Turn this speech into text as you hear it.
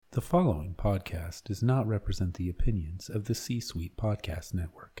The following podcast does not represent the opinions of the C-Suite Podcast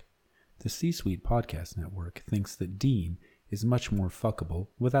Network. The C-Suite Podcast Network thinks that Dean is much more fuckable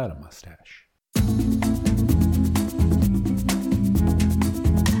without a mustache.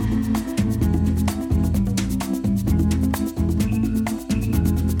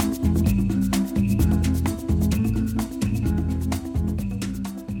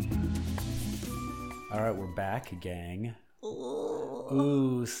 All right, we're back, gang.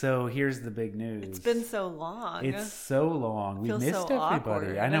 Ooh, so here's the big news. It's been so long. It's so long. We Feels missed so everybody.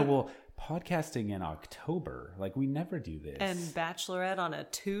 awkward. I know. Well, podcasting in October, like we never do this. And Bachelorette on a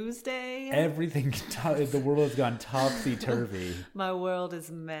Tuesday. Everything, the world has gone topsy-turvy. My world is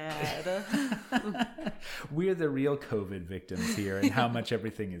mad. We're the real COVID victims here and how much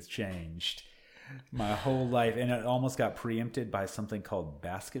everything has changed. My whole life, and it almost got preempted by something called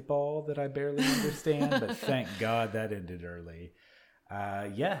basketball that I barely understand, but thank God that ended early.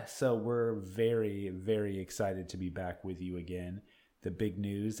 So we're very, very excited to be back with you again. The big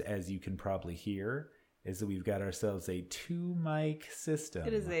news, as you can probably hear, is that we've got ourselves a 2-mic system.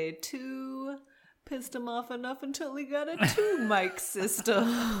 It is a pissed him off enough until he got a 2-mic system.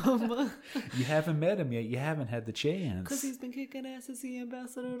 You haven't met him yet. You haven't had the chance. Because he's been kicking ass as the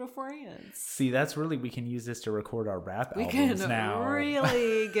ambassador to France. See, that's really, we can use this to record our rap We albums can now.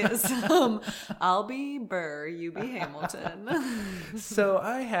 really get some. I'll be Burr, you be Hamilton. So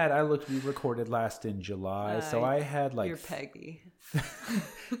we recorded last in July. So I had like. You're Peggy.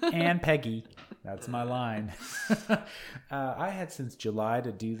 And Peggy. That's my line. I had since July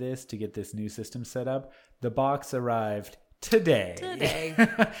to do this, to get this new system set up. The box arrived today.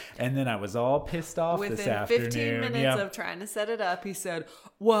 And then I was all pissed off this afternoon. Within 15 minutes of trying to set it up, he said,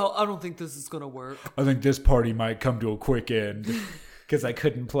 well, I don't think this is going to work. I think this party might come to a quick end. Because I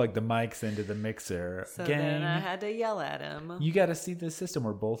couldn't plug the mics into the mixer. So Gang, then I had to yell at him. You got to see this system.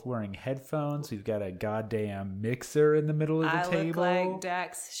 We're both wearing headphones. We've got a goddamn mixer in the middle of the table. I look like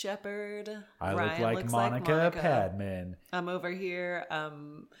Dax Shepard. I Ryan look like looks Monica Padman. I'm over here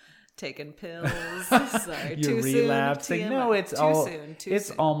taking pills. Sorry, You're too relapsing. soon. No, it's too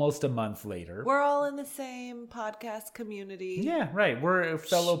soon. almost a month later. We're all in the same podcast community. Yeah, right. We're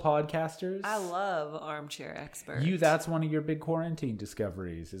fellow podcasters. I love Armchair Expert. That's one of your big quarantine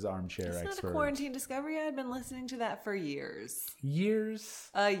discoveries is Armchair Expert. It's not a quarantine discovery. I've been listening to that for years. Years?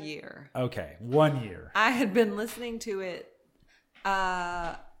 A year. Okay, 1 year. I had been listening to it.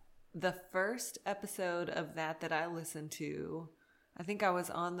 The first episode of that I listened to, I think I was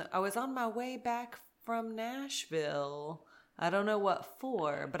on my way back from Nashville. I don't know what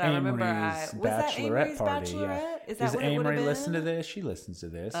for, but I remember was that Amory's party, Bachelorette? Yeah. Is that what it would have Amory been? listen to this? She listens to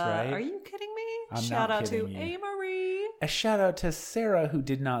this, right? Are you kidding me? I'm Shout not out to kidding you. Amory. A shout out to Sarah, who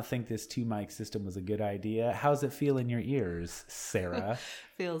did not think this 2-mic system was a good idea. How's it feel in your ears, Sarah?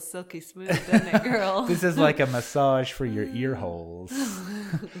 Feels silky smooth, doesn't it, girl? This is like a massage for your ear holes.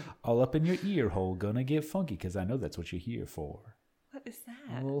 All up in your ear hole, gonna get funky, because I know that's what you're here for. What is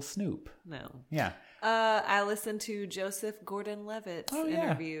that? A little Snoop. No. Yeah. I listened to Joseph Gordon-Levitt's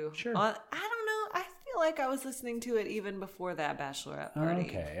interview. Sure. I don't know. I feel like I was listening to it even before that Bachelorette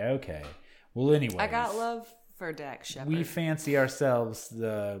party. Okay. Well, anyway. I got love for Dax Shepard. We fancy ourselves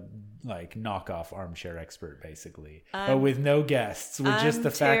the knockoff Armchair Expert, basically, but with no guests. We're just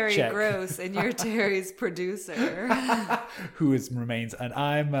the fact check. I'm Terry Gross, and you're Terry's producer, remains. And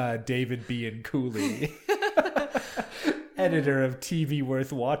I'm David B. and Cooley, editor of TV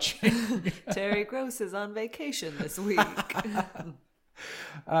Worth Watching. Terry Gross is on vacation this week.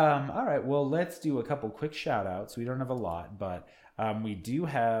 All right, well, let's do a couple quick shout outs. We don't have a lot, but we do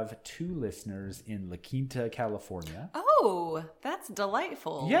have 2 listeners in La Quinta, California. Oh, that's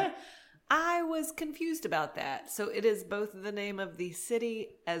delightful. Yeah. I was confused about that. So it is both the name of the city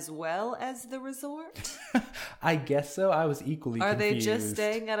as well as the resort? I guess so. I was equally confused. Are they just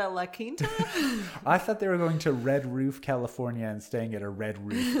staying at a La Quinta? I thought they were going to Red Roof, California and staying at a Red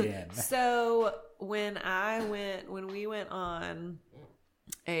Roof Inn. So when we went on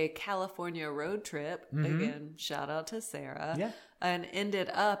a California road trip, again, shout out to Sarah, and ended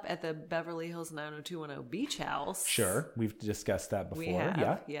up at the Beverly Hills 90210 Beach House. Sure, we've discussed that before. We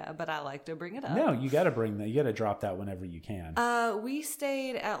have, yeah, but I like to bring it up. No, you got to drop that whenever you can. We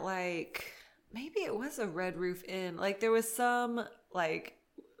stayed at maybe it was a Red Roof Inn. Like there was some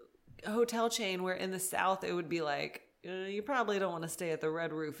hotel chain where in the South it would be you probably don't want to stay at the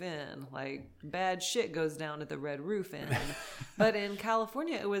Red Roof Inn. Like, bad shit goes down at the Red Roof Inn. But in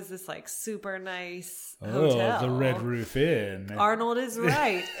California, it was this, like, super nice hotel. Oh, the Red Roof Inn. Arnold is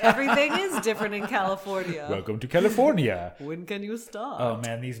right. Everything is different in California. Welcome to California. When can you stop? Oh,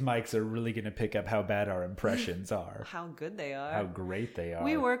 man, these mics are really going to pick up how bad our impressions are. How good they are. How great they are.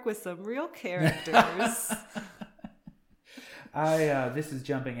 We work with some real characters. This is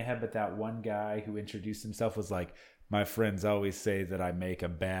jumping ahead, but that one guy who introduced himself was like, my friends always say that I make a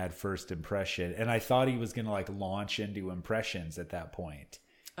bad first impression. And I thought he was going to like launch into impressions at that point.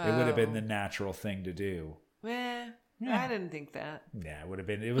 It would have been the natural thing to do. Yeah. I didn't think that. Yeah, it would have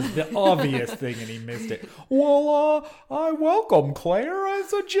been. It was the obvious thing and he missed it. Well, I welcome Claire.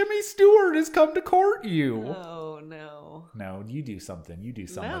 So Jimmy Stewart has come to court you. Oh, no. No, you do something. You do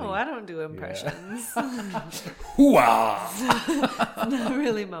something. No, I don't do impressions. Hoo-ah! Not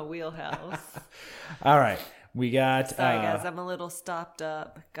really my wheelhouse. All right. We got... Sorry, guys. I'm a little stopped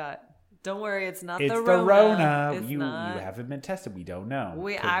up. Don't worry. It's not the Rona. It's the Rona. It's you not. You haven't been tested. We don't know.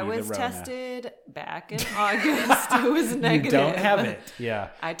 I was tested back in August. It was negative. You don't have it. Yeah.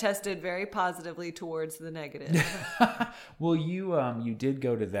 I tested very positively towards the negative. Well, you did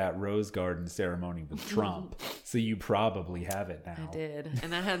go to that Rose Garden ceremony with Trump, so you probably have it now. I did.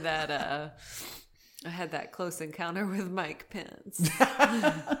 And I had that close encounter with Mike Pence.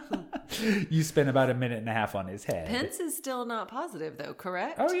 You spent about a minute and a half on his head. Pence is still not positive, though,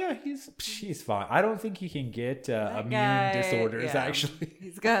 correct? Oh, yeah. He's fine. I don't think he can get immune disorders, actually.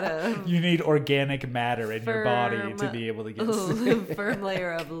 He's got a... You need organic matter in your body to be able to get sick. Firm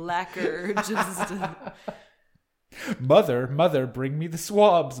layer of lacquer. Just... Mother, bring me the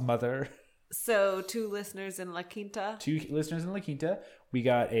swabs, mother. So, 2 listeners in La Quinta. 2 listeners in La Quinta. We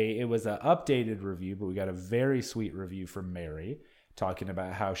got it was an updated review, but we got a very sweet review from Mary talking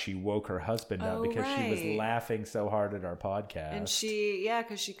about how she woke her husband up because she was laughing so hard at our podcast. And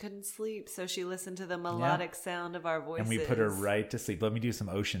because she couldn't sleep, so she listened to the melodic sound of our voices. And we put her right to sleep. Let me do some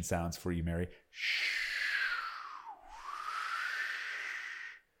ocean sounds for you, Mary.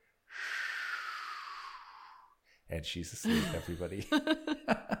 And she's asleep, everybody.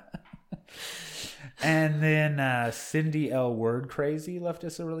 And then Cindy L. Word Crazy left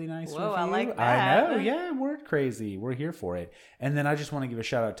us a really nice review. I like that. I know, yeah, Word Crazy. We're here for it. And then I just want to give a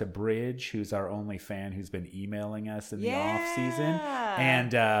shout out to Bridge, who's our only fan who's been emailing us in the off season.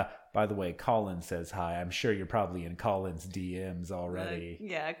 And by the way, Colin says hi. I'm sure you're probably in Colin's DMs already.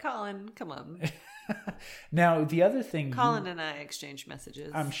 Yeah, Colin, come on. Now, the other thing... Colin and I exchange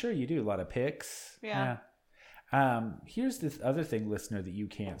messages. I'm sure you do. A lot of pics. Yeah. Here's this other thing, listener, that you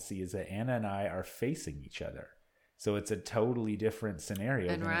can't see is that Anna and I are facing each other. So it's a totally different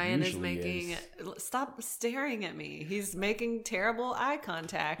scenario. And than Ryan it is making... Stop staring at me. He's making terrible eye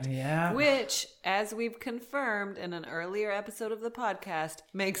contact. Yeah. Which, as we've confirmed in an earlier episode of the podcast,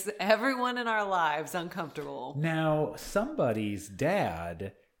 makes everyone in our lives uncomfortable. Now, somebody's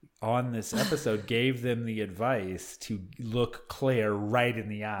dad on this episode gave them the advice to look Claire right in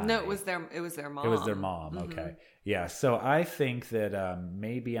the eye. No, it was their mom. It was their mom. Mm-hmm. Okay. Yeah. So I think that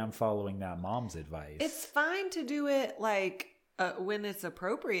maybe I'm following that mom's advice. It's fine to do it like when it's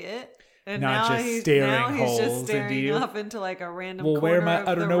appropriate. And not now just he's just staring off into like a random corner where am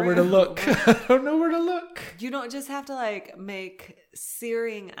I? I don't know where to look. I don't know where to look. You don't just have to like make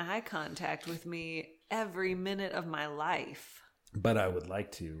searing eye contact with me every minute of my life. But I would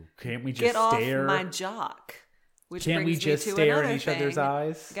like to. Can't we just get stare? Off my jock. Which Can't we just stare at each other's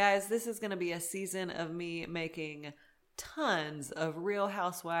eyes? Guys, this is going to be a season of me making tons of Real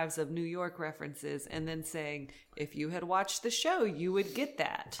Housewives of New York references and then saying, if you had watched the show, you would get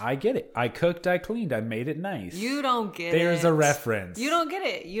that. I get it. I cooked, I cleaned, I made it nice. You don't get There's a reference. You don't get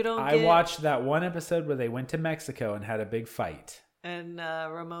it. You don't I watched that one episode where they went to Mexico and had a big fight. And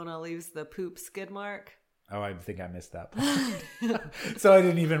Ramona leaves the poop skid mark. Oh, I think I missed that part. So I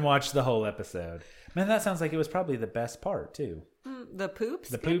didn't even watch the whole episode. Man, that sounds like it was probably the best part, too. The poop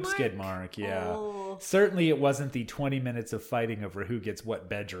skid mark? The poop skid mark, yeah. Oh. Certainly it wasn't the 20 minutes of fighting over who gets what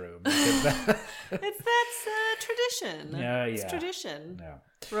bedroom. That's tradition. Yeah. It's tradition. Yeah.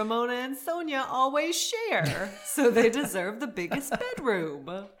 Ramona and Sonia always share, so they deserve the biggest bedroom.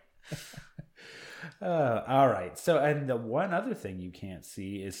 All right. So, and the one other thing you can't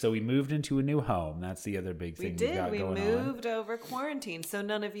see is, so we moved into a new home. That's the other big thing we got going on. We moved over quarantine. So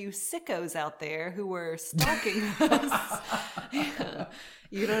none of you sickos out there who were stalking us,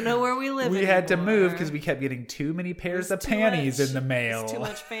 you don't know where we live anymore. We had to move because we kept getting too many pairs of panties in the mail. It's too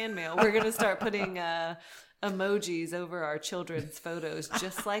much fan mail. We're going to start putting emojis over our children's photos,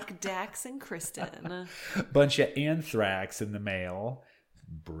 just like Dax and Kristen. Bunch of anthrax in the mail.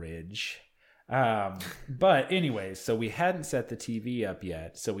 Bridge. But anyways, so we hadn't set the TV up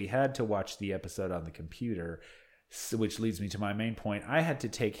yet, so we had to watch the episode on the computer, which leads me to my main point. I had to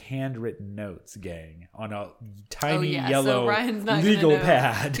take handwritten notes, gang, on a tiny yellow legal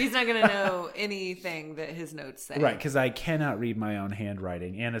pad. He's not going to know anything that his notes say. Right, because I cannot read my own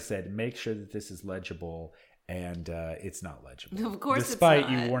handwriting. Anna said, make sure that this is legible, and it's not legible. Of course Despite it's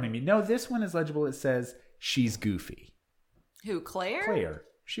not. you warning me. No, this one is legible. It says, she's goofy. Who, Claire? Claire.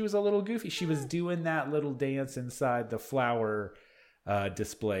 She was a little goofy. She was doing that little dance inside the flower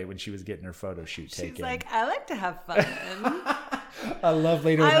display when she was getting her photo shoot taken. She's like, I like to have fun. I love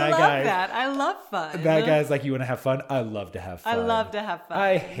later when that guy. I love that. I love fun. That guy's like, you want to have fun? I love to have fun. I love to have fun.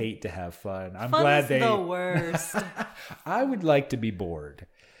 I hate to have fun. I'm fun glad is they. the worst. I would like to be bored.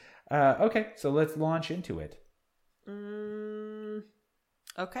 Okay, so let's launch into it.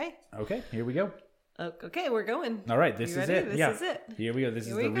 Okay. Okay, here we go. Okay, we're going. All right, this is it. This is it. Here we go. This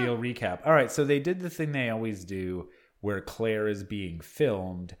is the real recap. All right, so they did the thing they always do where Claire is being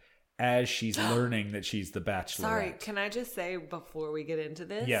filmed as she's learning that she's the Bachelorette. Sorry, can I just say before we get into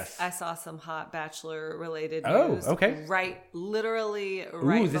this? Yes. I saw some hot Bachelor related news. Oh, okay. Literally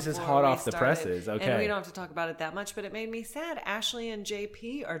Ooh, this is hot off the presses. Okay. And we don't have to talk about it that much, but it made me sad. Ashley and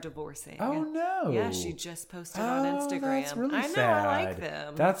JP are divorcing. Oh, no. Yeah, she just posted on Instagram. That's really I know, sad. I like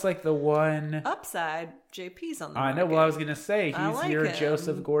them. That's like the one... Upside, JP's on the I know. Well, I was going to say, he's like your him.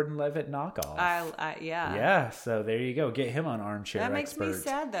 Joseph Gordon-Levitt knockoff. Yeah. Yeah, so there you go. Get him on Armchair That makes Expert. me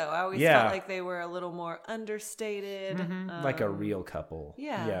sad, though. I always felt like they were a little more understated. Like a real couple.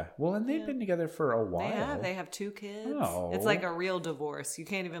 Yeah. Yeah. Well, and they've been together for a while. They have 2 kids. Oh. It's like a real divorce. You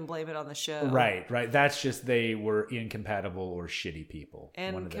can't even blame it on the show. Right. That's just they were incompatible or shitty people.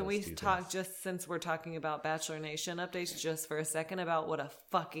 And can we talk, just since we're talking about Bachelor Nation updates, just for a second about what a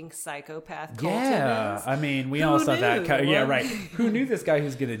fucking psychopath Colton is? I mean, we all saw that. Yeah, right. Who knew this guy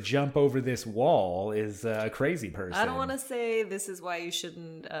who's going to jump over this wall is a crazy person? I don't want to say this is why you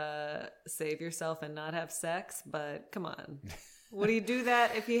shouldn't save yourself and not have sex, but come on. Would he do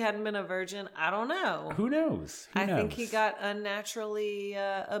that if he hadn't been a virgin? I don't know. Who knows? I think he got unnaturally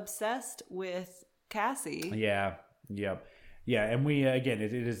obsessed with Cassie. Yeah. Yep. Yeah. And we, again,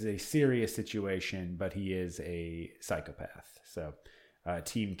 it is a serious situation, but he is a psychopath. So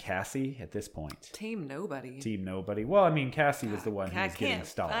Team Cassie at this point. Team nobody. Well, I mean, Cassie was the one who was getting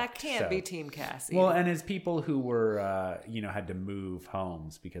stalked. I can't be Team Cassie. Well, and as people who were, had to move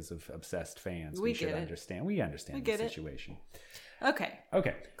homes because of obsessed fans, we should understand. We understand the situation. Okay.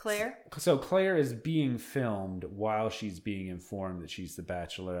 Claire? So Claire is being filmed while she's being informed that she's the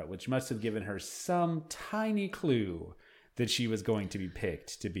Bachelorette, which must have given her some tiny clue that she was going to be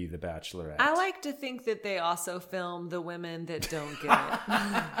picked to be the Bachelorette. I like to think that they also film the women that don't get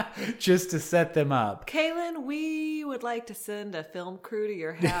it. Just to set them up. Kaylin, we would like to send a film crew to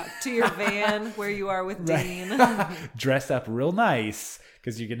your house, to your van where you are with Dean. Dress up real nice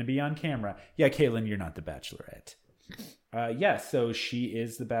because you're going to be on camera. Yeah, Kaylin, you're not the Bachelorette. So she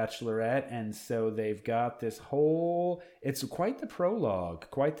is the Bachelorette, and so they've got this whole... It's quite the prologue,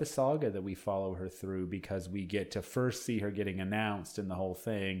 quite the saga that we follow her through, because we get to first see her getting announced and the whole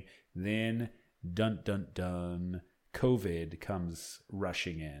thing, then, dun dun dun, COVID comes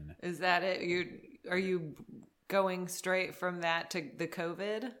rushing in. Is that it? Are you going straight from that to the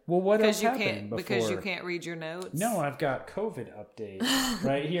COVID? Well, what else happened before? Because you can't read your notes? No, I've got COVID update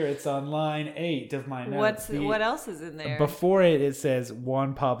right here. It's on line 8 of my notes. What else is in there? Before it says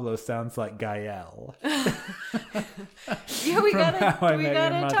Juan Pablo sounds like Gael. Yeah, we gotta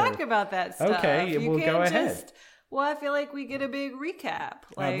talk about that stuff. Okay, we'll go ahead. Well, I feel like we get a big recap.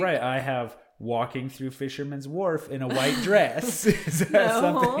 Right, I have walking through Fisherman's Wharf in a white dress. Is that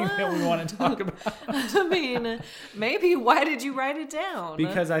something that we want to talk about? I mean, maybe. Why did you write it down?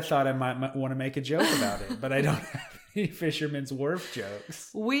 Because I thought I might want to make a joke about it, but I don't have any Fisherman's Wharf jokes.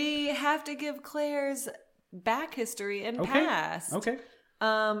 We have to give Claire's back history and past. Okay.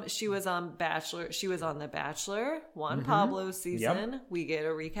 She was on The Bachelor, Juan Pablo's season. Yep. We get a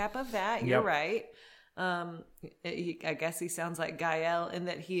recap of that. You're right. I guess he sounds like Gael in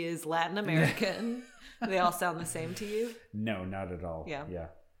that he is Latin American. They all sound the same to you? No, not at all. Yeah.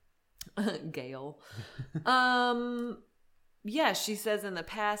 Gail. She says in the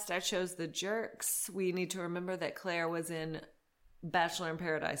past, I chose the jerks. We need to remember that Claire was in Bachelor in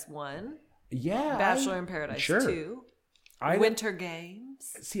Paradise 1. Yeah. Bachelor in Paradise 2. Winter Games.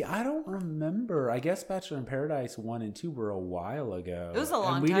 See, I don't remember. I guess Bachelor in Paradise 1 and 2 were a while ago. It was a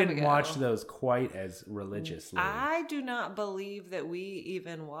long time ago. And we didn't watch those quite as religiously. I do not believe that we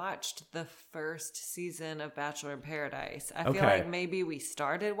even watched the first season of Bachelor in Paradise. I feel like maybe we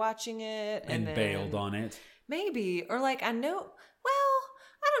started watching it and then bailed on it. Maybe. Or like, I know... Well,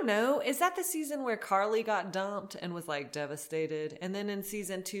 I don't know. Is that the season where Carly got dumped and was like devastated? And then in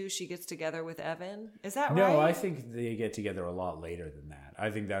season 2, she gets together with Evan? Is that right? No, I think they get together a lot later than that. I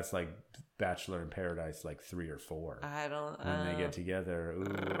think that's like Bachelor in Paradise, like 3 or 4. I don't when they get together.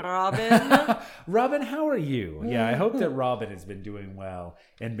 Ooh. Robin? Robin, how are you? Yeah, I hope that Robin has been doing well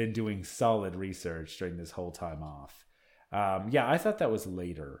and been doing solid research during this whole time off. Yeah, I thought that was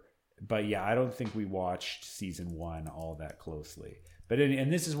later. But yeah, I don't think we watched season 1 all that closely. But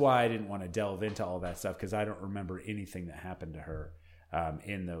and this is why I didn't want to delve into all that stuff, because I don't remember anything that happened to her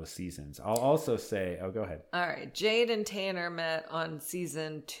in those seasons. I'll also say, go ahead. All right, Jade and Tanner met on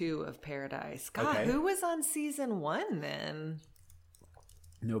season 2 of Paradise. God, okay. Who was on season 1 then?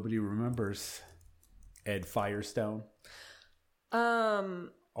 Nobody remembers. Ed Firestone.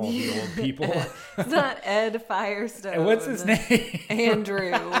 All the old people. It's not Ed Firestone. What's his name?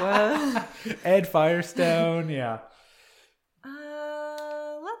 Andrew. Ed Firestone, yeah.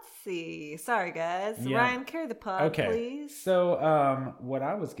 Let's see. Sorry, guys. Yeah. Ryan, carry the pod, please. So, what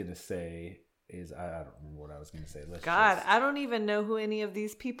I was going to say is, I don't remember what I was going to say. I don't even know who any of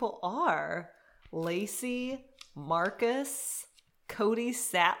these people are. Lacey, Marcus, Cody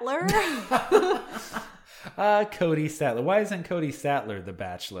Sattler. Cody Sattler. Why isn't Cody Sattler the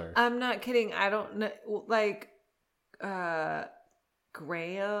Bachelor? I'm not kidding. I don't know. Like,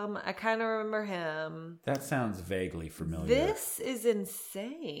 Graham. I kind of remember him. That sounds vaguely familiar. This is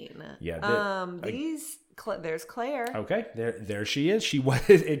insane. Yeah. There's Claire. Okay. There she is. She was.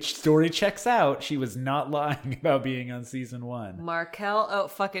 Story checks out. She was not lying about being on season 1. Markel. Oh,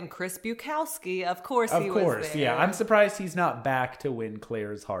 fucking Chris Bukowski. Of course he was there. Yeah. I'm surprised he's not back to win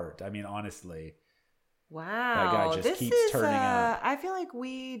Claire's heart. I mean, honestly. Wow. That guy just keeps turning up. I feel like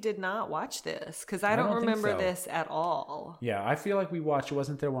we did not watch this because I don't remember this at all. Yeah, I feel like we watched.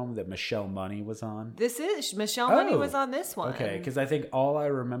 Wasn't there one that Michelle Money was on? Michelle Money was on this one. Okay, because I think all I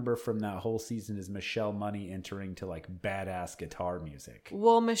remember from that whole season is Michelle Money entering to like badass guitar music.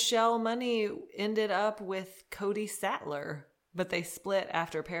 Well, Michelle Money ended up with Cody Sattler, but they split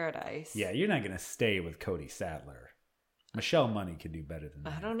after Paradise. Yeah, you're not going to stay with Cody Sattler. Michelle Money could do better than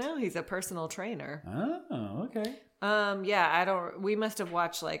that. I don't know. He's a personal trainer. Oh, okay. Yeah, we must have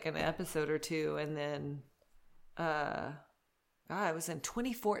watched like an episode or 2 and then it was in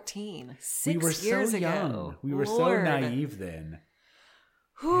 2014. 6 years ago. We were so naive then.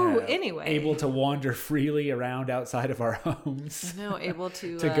 Whew, anyway. Able to wander freely around outside of our homes. I know, able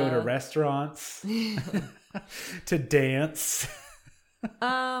to go to restaurants. To dance.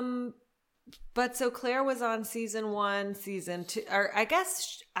 But so Claire was on season 1, season 2, or I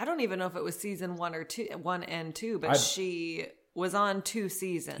guess I don't even know if it was season 1 or 2, 1 and 2, but she was on 2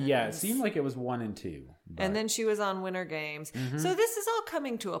 seasons. Yeah, it seemed like it was 1 and 2. But... And then she was on Winter Games. Mm-hmm. So this is all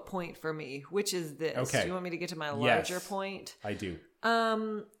coming to a point for me, which is this. Okay. Do you want me to get to my larger point? I do.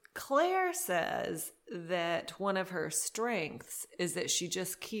 Claire says that one of her strengths is that she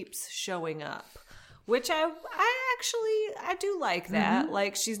just keeps showing up. Which I do like that. Mm-hmm.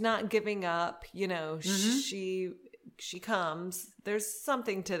 Like, she's not giving up, she comes. There's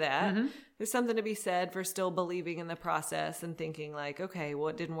something to that. Mm-hmm. There's something to be said for still believing in the process and thinking like, okay, well,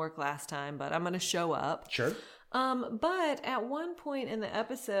 it didn't work last time, but I'm going to show up. Sure. But at one point in the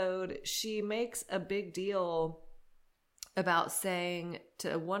episode, she makes a big deal about saying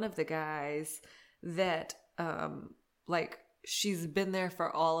to one of the guys that, she's been there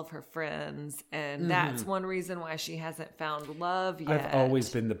for all of her friends, and that's one reason why she hasn't found love yet. I've always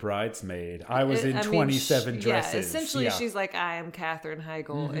been the bridesmaid. I was in 27 dresses. Yeah, essentially, she's like, I am Katherine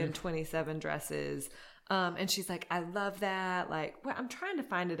Heigl in 27 dresses. And she's like, I love that. Like, well, I'm trying to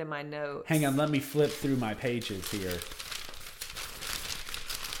find it in my notes. Hang on, let me flip through my pages here.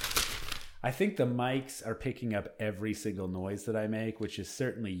 I think the mics are picking up every single noise that I make, which is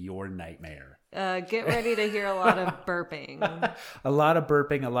certainly your nightmare. Get ready to hear a lot of burping. A lot of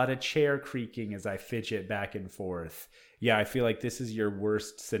burping, a lot of chair creaking as I fidget back and forth. Yeah, I feel like this is your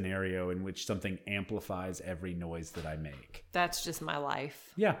worst scenario in which something amplifies every noise that I make. That's just my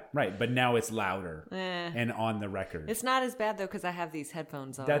life. Yeah, right. But now it's louder and on the record. It's not as bad, though, because I have these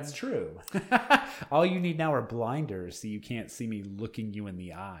headphones on. That's true. All you need now are blinders so you can't see me looking you in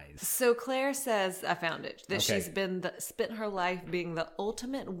the eyes. So Claire says, I found it, that she's spent her life being the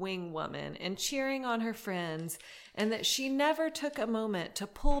ultimate wing woman and cheering on her friends, and that she never took a moment to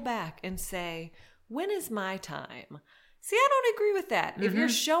pull back and say, when is my time? See, I don't agree with that. Mm-hmm. If you're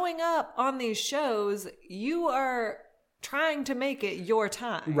showing up on these shows, you are trying to make it your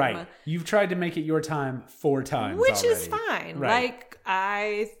time. Right. You've tried to make it your time 4 times Which already. is fine. Right. Like,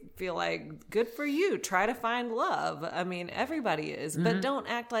 I feel like good for you. Try to find love. I mean, everybody is, but don't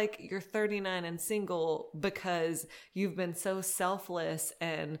act like you're 39 and single because you've been so selfless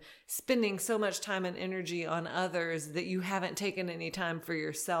and spending so much time and energy on others that you haven't taken any time for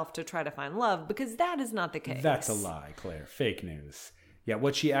yourself to try to find love, because that is not the case. That's a lie, Claire. Fake news. Yeah,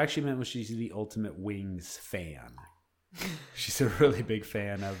 what she actually meant was she's the ultimate Wings fan. She's a really big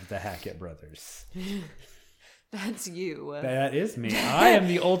fan of the Hackett brothers. That's you. That is me. I am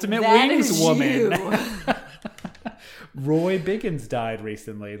the ultimate Wings woman. Roy Biggins died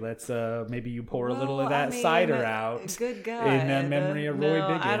recently. Let's maybe you pour a little of that cider out. Good God. In memory of Roy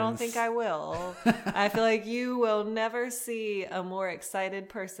Biggins. I don't think I will. I feel like you will never see a more excited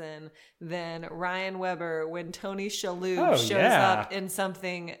person than Ryan Weber when Tony Shalhoub shows up in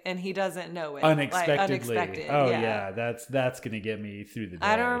something and he doesn't know it. Unexpectedly. Like, unexpected. Oh yeah, that's gonna get me through the day.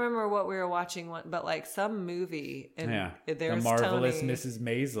 I don't remember what we were watching, but like some movie. And there's The Marvelous Tony. Mrs.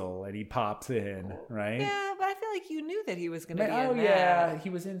 Maisel, and he pops in, right? Yeah, but I feel like you knew that he was going to be in that. Oh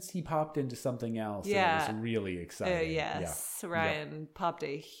yeah, he popped into something else. Yeah, and it was really exciting. Yes, Ryan popped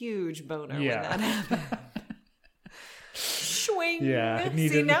a huge boner when that happened. Swing. Yeah.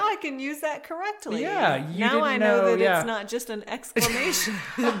 See, now I can use that correctly. Yeah. Now I know that it's not just an exclamation.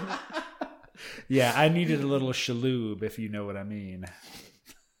 Yeah, I needed a little Shalhoub, if you know what I mean.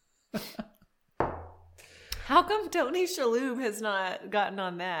 How come Tony Shalhoub has not gotten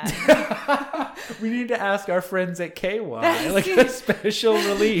on that? We need to ask our friends at KY, like a special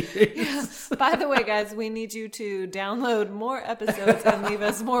release. Yeah. By the way, guys, we need you to download more episodes and leave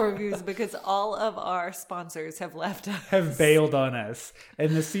us more reviews because all of our sponsors have left us. Have bailed on us.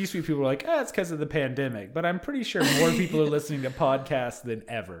 And the C-suite people are like, it's because of the pandemic. But I'm pretty sure more people are listening to podcasts than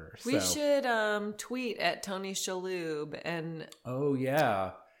ever. So. We should tweet at Tony Shalhoub and... Oh,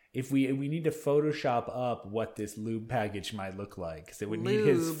 yeah. If we need to Photoshop up what this lube package might look like, because it would need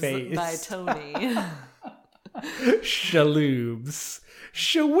his face. By Tony. Shaloobs.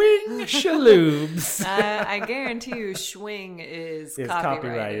 Shawing Shaloobs. I guarantee you Schwing is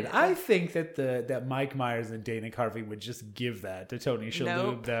copyrighted. I think that Mike Myers and Dana Carvey would just give that to Tony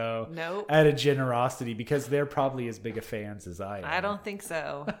Shalhoub, though. Nope. Out of generosity, because they're probably as big a fans as I am. I don't think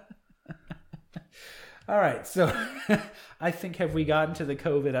so. All right, so I think, have we gotten to the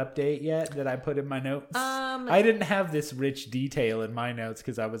COVID update yet that I put in my notes? I didn't have this rich detail in my notes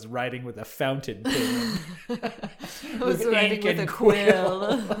because I was writing with a fountain pen. I was writing with a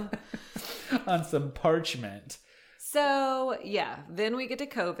quill. On some parchment. So, yeah, then we get to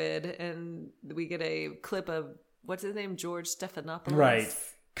COVID and we get a clip of, what's his name, George Stephanopoulos? Right.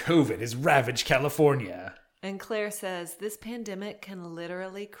 COVID has ravaged California. And Claire says, this pandemic can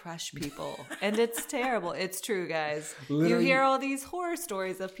literally crush people. And it's terrible. It's true, guys. You hear all these horror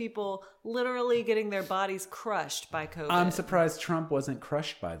stories of people literally getting their bodies crushed by COVID. I'm surprised Trump wasn't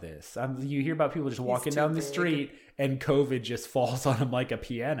crushed by this. You hear about people just walking down the street and COVID just falls on them like a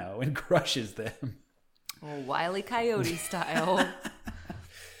piano and crushes them. Oh, Wile E. Coyote style.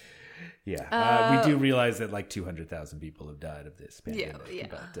 Yeah. We do realize that like 200,000 people have died of this pandemic. Yeah.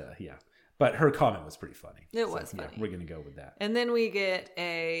 But, But her comment was pretty funny. It was funny. Yeah, we're going to go with that. And then we get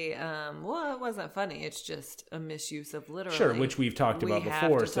a, well, it wasn't funny. It's just a misuse of literally. Sure, which we've talked about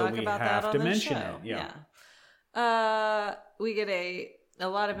before, so we have to mention it. Yeah. We get a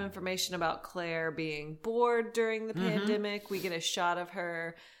lot of information about Claire being bored during the pandemic. We get a shot of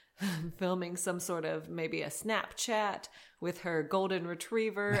her filming some sort of maybe a Snapchat with her golden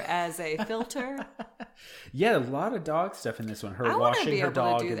retriever as a filter. Yeah, a lot of dog stuff in this one. Her washing her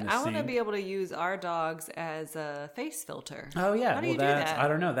dog in the sink. I want to be able to use our dogs as a face filter. Oh yeah, How do you do that? I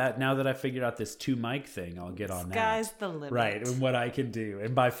don't know that. Now that I figured out this 2 mic thing, I'll get on that. Sky's the limit. Right, and what I can do.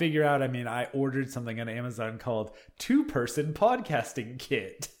 And by figure out, I mean I ordered something on Amazon called 2-person podcasting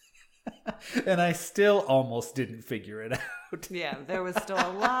kit. And I still almost didn't figure it out. Yeah, there was still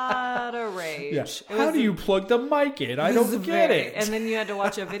a lot of rage. Yeah. How do you plug the mic in? I don't get it. And then you had to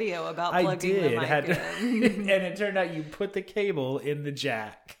watch a video about plugging the mic in. And it turned out you put the cable in the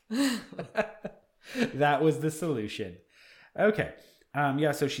jack. That was the solution. Okay.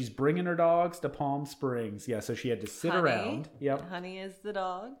 So she's bringing her dogs to Palm Springs. Yeah, so she had to sit around. Yep. Honey is the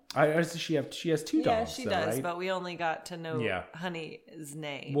dog. She has 2 dogs. Yeah, she does, right? But we only got to know Honey's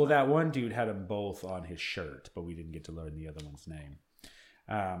name. Well, that one dude had them both on his shirt, but we didn't get to learn the other one's name.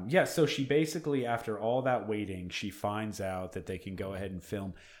 So she basically, after all that waiting, she finds out that they can go ahead and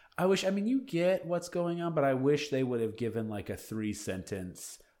film. You get what's going on, but I wish they would have given like a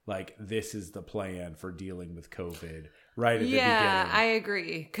 3-sentence, like, this is the plan for dealing with COVID. Right at the beginning. Yeah, I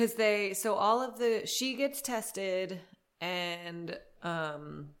agree. Because she gets tested and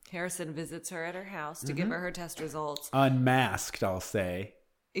Harrison visits her at her house to give her test results. Unmasked, I'll say.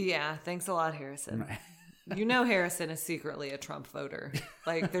 Yeah, thanks a lot, Harrison. You know Harrison is secretly a Trump voter.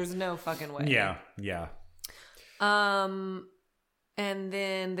 Like, there's no fucking way. Yeah. And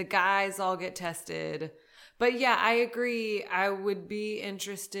then the guys all get tested. But yeah, I agree. I would be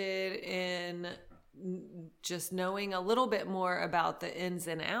interested in just knowing a little bit more about the ins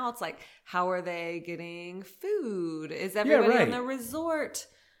and outs. Like, how are they getting food? Is everybody on the resort?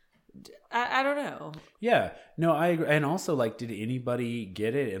 I don't know. Yeah. No, I agree. And also, like, did anybody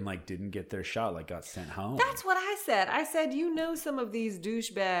get it and, like, didn't get their shot, like, got sent home? That's what I said. I said, some of these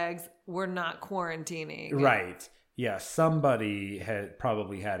douchebags were not quarantining. Right. Yeah. Somebody had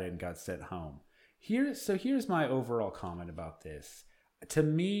probably had it and got sent home. Here's my overall comment about this. To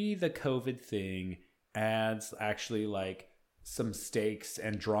me, the COVID thing adds actually, like, some stakes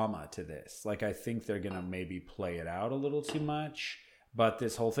and drama to this. Like, I think they're going to maybe play it out a little too much. But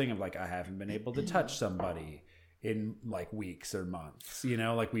this whole thing of, like, I haven't been able to touch somebody in, like, weeks or months,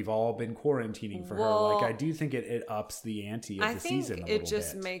 like, we've all been quarantining for her. Like, I do think it ups the ante of the season a little bit. It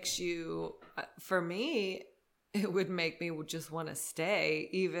just makes you, for me, it would make me just want to stay,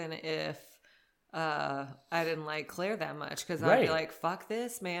 even if I didn't like Claire that much, because I'd be like, fuck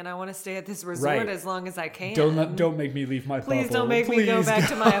this, man. I want to stay at this resort as long as I can. Don't make me leave my Please don't make me go back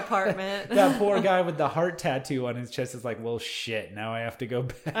to my apartment. That poor guy with the heart tattoo on his chest is like, well, shit, now I have to go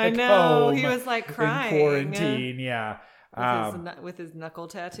back I know. home. He was like crying. In quarantine, yeah. With his knuckle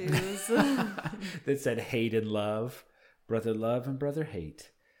tattoos. That said hate and love. Brother love and brother hate.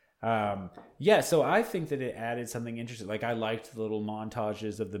 So I think that it added something interesting. Like, I liked the little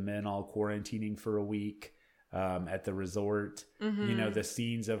montages of the men all quarantining for a week at the resort. Mm-hmm. The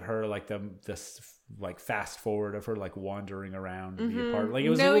scenes of her, like the fast forward of her, like, wandering around the apartment. Like, it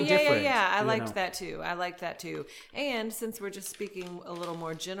was a little different. Yeah. I liked that too. And since we're just speaking a little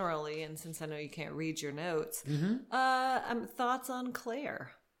more generally, and since I know you can't read your notes, thoughts on Claire?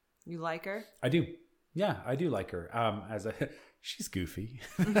 You like her? I do. Yeah, I do like her. She's goofy.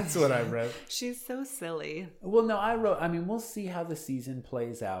 That's what I wrote. She's so silly. Well, no, we'll see how the season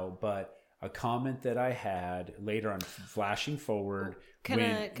plays out, but a comment that I had later on, flashing forward. Can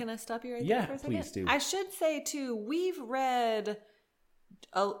I stop you right there for a second? Yeah, please do. I should say, too, we've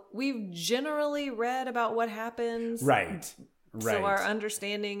generally read about what happens. Right. So our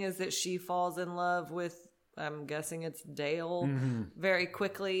understanding is that she falls in love with, I'm guessing it's Dale, very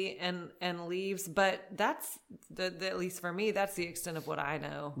quickly and leaves. But that's at least for me, that's the extent of what I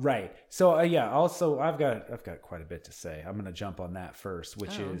know. Right. So also I've got quite a bit to say. I'm going to jump on that first,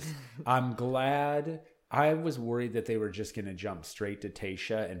 which is I'm glad. I was worried that they were just going to jump straight to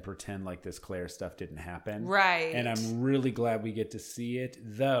Tayshia and pretend like this Claire stuff didn't happen. Right. And I'm really glad we get to see it,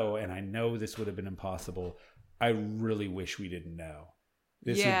 though. And I know this would have been impossible. I really wish we didn't know.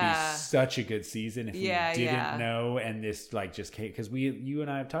 This would be such a good season if we didn't know, and this, like, just came, because you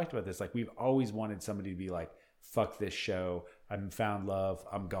and I have talked about this. Like, we've always wanted somebody to be like, fuck this show, I'm found love,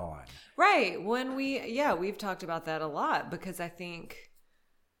 I'm gone. Right. We've talked about that a lot, because I think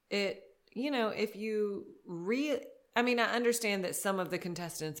it, if you I understand that some of the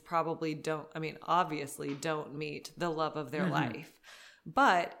contestants probably obviously don't meet the love of their life.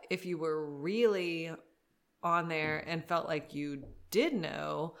 But if you were really on there and felt like you did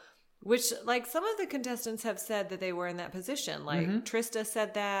know, which, like, some of the contestants have said that they were in that position. Like, Trista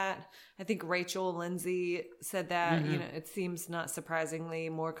said that. I think Rachel Lindsay said that. It seems not surprisingly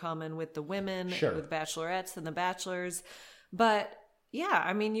more common with the women, with bachelorettes than the bachelors. But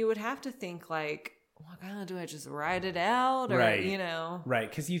yeah, you would have to think, like, do I just ride it out? Or, Right.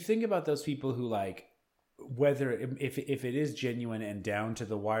 Because you think about those people who, like, whether if it is genuine and down to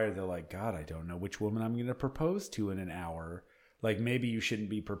the wire, they're like, God, I don't know which woman I'm going to propose to in an hour. Like, maybe you shouldn't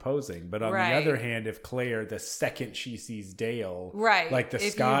be proposing. But on the other hand, if Claire, the second she sees Dale, like, the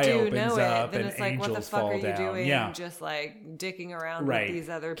sky opens up and angels fall down. What the fuck are you doing? Just, like, dicking around with these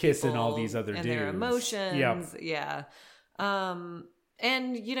other people. Kissing all these other dudes. And their emotions. Yeah. And,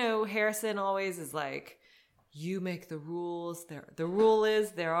 Harrison always is like, you make the rules. The rule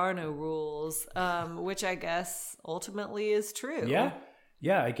is there are no rules, which I guess ultimately is true.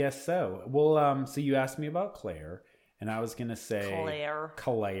 Yeah, I guess so. Well, so you asked me about Claire. And I was going to say...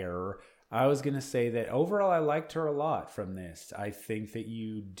 Claire. I was going to say that overall I liked her a lot from this. I think that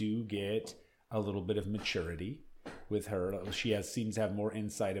you do get a little bit of maturity with her. She seems to have more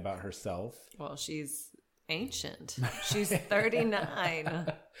insight about herself. Well, she's ancient. She's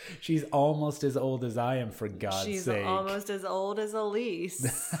 39. She's almost as old as I am, for God's sake. She's almost as old as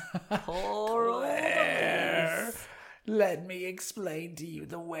Elise. Poor Claire. Elise. Let me explain to you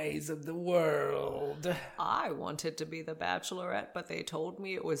the ways of the world. I wanted to be the Bachelorette, but they told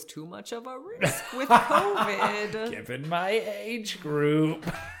me it was too much of a risk with COVID. Given my age group.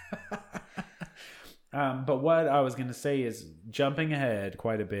 But what I was going to say is, jumping ahead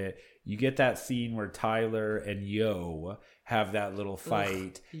quite a bit, you get that scene where Tyler and Yo have that little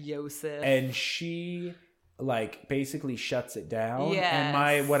fight. Yosef. And she like basically shuts it down. Yes.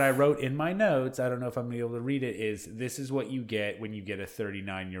 And what I wrote in my notes, I don't know if I'm gonna be able to read it, is this is what you get when you get a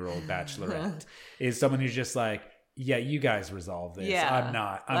 39-year-old bachelorette. Is someone who's just like, yeah, you guys resolve this. Yeah.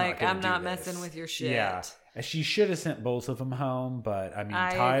 I'm not messing with your shit. Yeah. She should have sent both of them home, but I mean,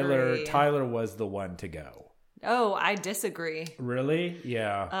 I agree. Tyler was the one to go. Oh, I disagree. Really?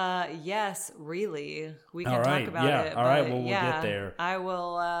 Yeah. Yes, really. We can All right. talk about Yeah. it. All right. but Well, we'll get there. I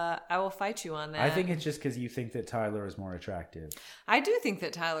will fight you on that. I think it's just because you think that Tyler is more attractive. I do think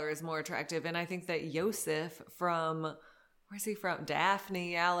that Tyler is more attractive, and I think that Yosef from where's he from?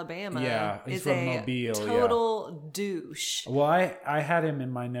 Daphne, Alabama. Yeah, he's is from a Mobile, total douche. Well, I had him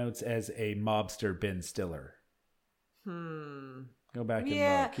in my notes as a mobster Ben Stiller. Go back and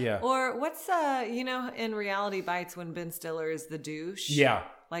look. Yeah. Or what's in Reality Bites when Ben Stiller is the douche? Yeah.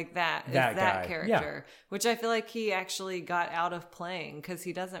 Like that That guy. character, which I feel like he actually got out of playing because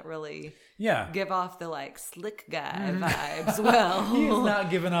he doesn't really give off the like slick guy vibes. Well, he is not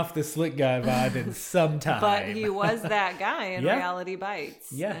giving off the slick guy vibe in some time. But he was that guy in Reality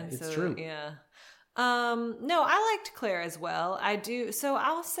Bites. Yeah, it's true. Yeah. No, I liked Claire as well. I do. So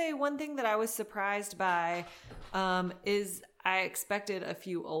I'll say one thing that I was surprised by is I expected a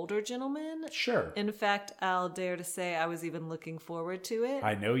few older gentlemen. Sure. In fact, I'll dare to say I was even looking forward to it.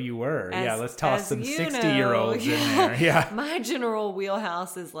 I know you were. Let's toss some 60-year-olds in there. Yeah. My general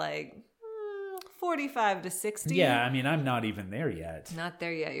wheelhouse is like 45 to 60. Yeah, I mean, I'm not even there yet. Not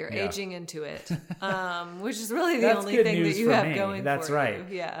there yet. You're aging into it, which is really the only thing that you have going for you. That's right.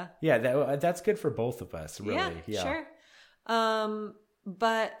 Yeah. Yeah, that's good for both of us, really. Yeah, sure.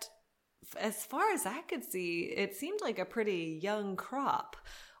 But as far as I could see, it seemed like a pretty young crop,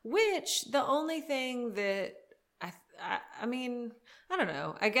 which the only thing that I mean, I don't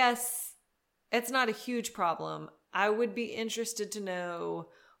know. I guess it's not a huge problem. I would be interested to know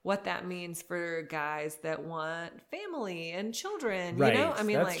what that means for guys that want family and children, right. You know? I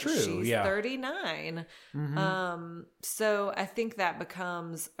mean, that's like true. She's yeah. 39. So I think that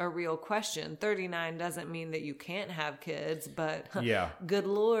becomes a real question. 39 doesn't mean that you can't have kids, but good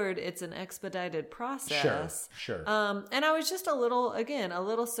Lord, it's an expedited process. Sure. And I was just a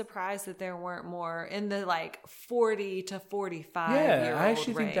little surprised that there weren't more in the like 40 to 45 year old I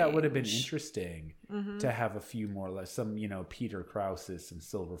actually think that would have been range. Interesting to have a few more, like some, Peter Krauses and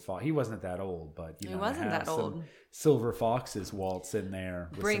Silver Fox. He wasn't that old, but he wasn't that old. Silver Foxes waltz in there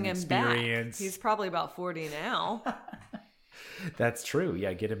with Bring some him experience. back. He's probably about 40 now. That's true.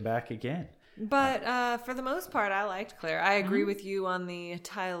 Yeah, get him back again. But for the most part, I liked Claire. I agree with you on the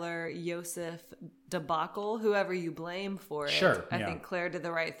Tyler Yosef debacle. Whoever you blame for it, sure. I think Claire did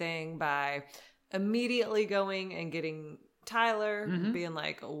the right thing by immediately going and getting Tyler, being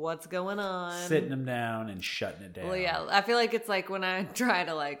like, what's going on? Sitting him down and shutting it down. Well, yeah. I feel like it's like when I try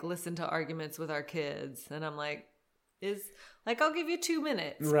to like listen to arguments with our kids and I'm like, I'll give you 2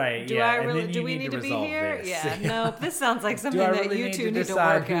 minutes. Right. Do I really? Do we need to be here? This. Yeah. No. This sounds like something really that you two need to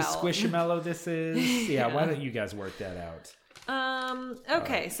decide work who out. Squishamallow this is? Yeah. Why don't you guys work that out?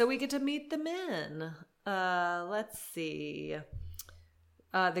 Okay. So we get to meet the men. Let's see.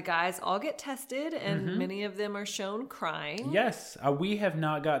 The guys all get tested, and many of them are shown crying. Yes. We have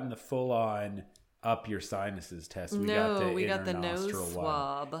not gotten the full-on up your sinuses test. We got the nose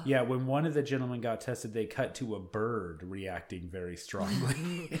swab. One. Yeah, when one of the gentlemen got tested, they cut to a bird reacting very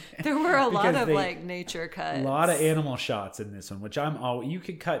strongly. There were a lot of like nature cuts. A lot of animal shots in this one, which you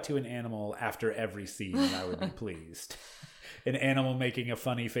could cut to an animal after every scene and I would be pleased. An animal making a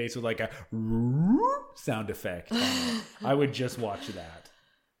funny face with like a sound effect on it. I would just watch that.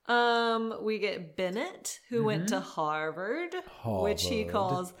 We get Bennett, who went to Harvard, which he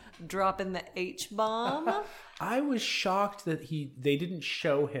calls dropping the H-bomb. I was shocked that they didn't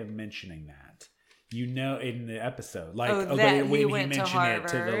show him mentioning that. In the episode, like when he went mentioned to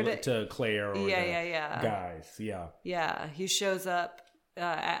Harvard. it to Claire or the yeah. guys. Yeah. Yeah, he shows up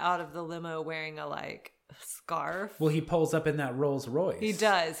out of the limo wearing a like scarf. Well, he pulls up in that Rolls Royce. He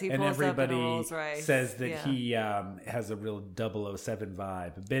does. He pulls up in a Rolls Royce. Says that he has a real 007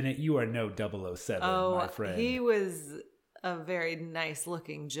 vibe. Bennett, you are no 007, my friend. He was a very nice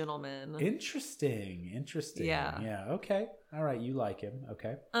looking gentleman. Interesting. Yeah. Okay. All right. You like him.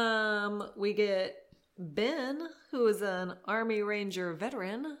 Okay. We get Ben, who is an Army Ranger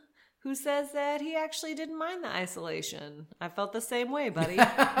veteran, who says that he actually didn't mind the isolation. I felt the same way, buddy.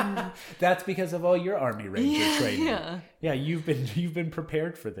 That's because of all your Army Ranger training. Yeah, you've been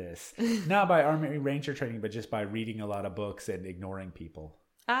prepared for this. Not by Army Ranger training, but just by reading a lot of books and ignoring people.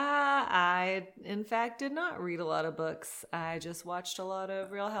 I, in fact, did not read a lot of books. I just watched a lot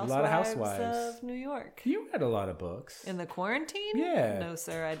of Real Housewives of New York. You read a lot of books. In the quarantine? Yeah. No,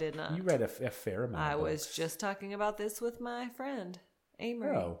 sir, I did not. You read a fair amount of books. I was just talking about this with my friend,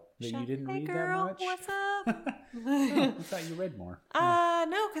 Amory. Oh, that you didn't read girl, that much? What's up? I thought you read more.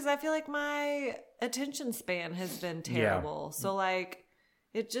 No, because I feel like my attention span has been terrible. Yeah. So, like,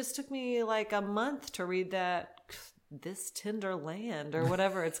 it just took me like a month to read This Tender Land or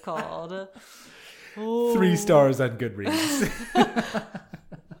whatever it's called. 3 stars on Goodreads.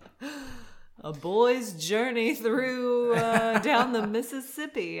 A boy's journey through down the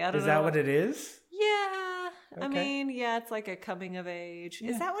Mississippi. I don't know. Is that what it is? Yeah. Okay. I mean, yeah, it's like a coming of age.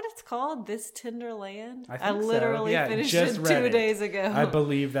 Yeah. Is that what it's called? This Tender Land? I literally finished it 2 days ago. I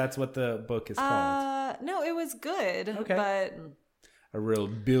believe that's what the book is called. No, it was good. Okay. But a real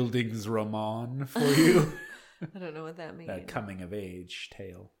Bildungsroman for you. I don't know what that means. A coming of age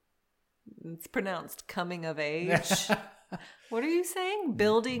tale. It's pronounced coming of age. What are you saying?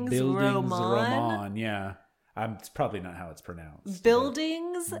 Bildungsroman? Yeah. It's probably not how it's pronounced.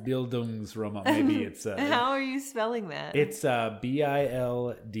 Bildungsroman. Maybe it's... how are you spelling that? It's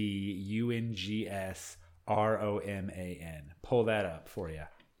Bildungsroman. Pull that up for you.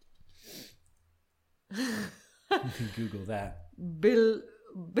 You can Google that.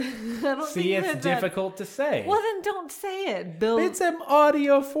 See, it's difficult to say. Well, then don't say it. It's an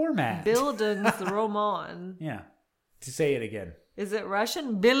audio format. Bildungsroman. Yeah. To say it again. Is it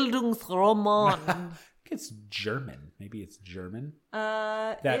Russian? Bildungsroman. It's German. Maybe it's German.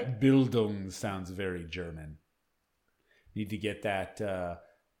 That Bildung sounds very German. Need to get that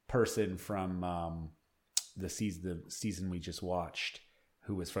person from the season we just watched,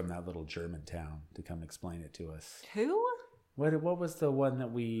 who was from that little German town, to come explain it to us. Who? What was the one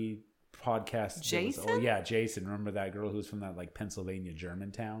that we podcast? Jason? Jason. Remember that girl who was from that like Pennsylvania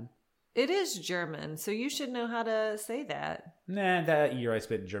German town? It is German, so you should know how to say that. Nah, that year I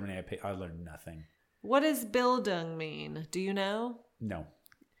spent in Germany, I learned nothing. What does Bildung mean? Do you know? No.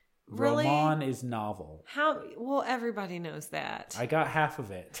 Really? Roman is novel. How? Well, everybody knows that. I got half of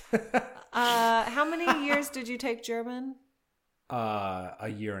it. How many years did you take German?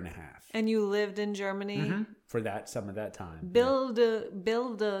 A year and a half. And you lived in Germany? Mm-hmm. For some of that time.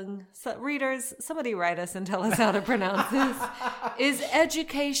 Bildung. So, readers, somebody write us and tell us how to pronounce this. Is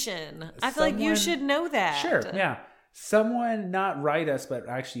education. I feel like you should know that. Sure, yeah. Someone not write us, but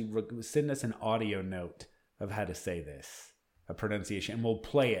actually send us an audio note of how to say this, a pronunciation, and we'll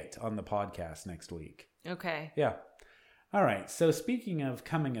play it on the podcast next week. Okay. Yeah. All right. So speaking of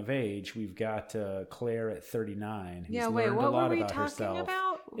coming of age, we've got Claire at 39. Who's learned a lot about herself.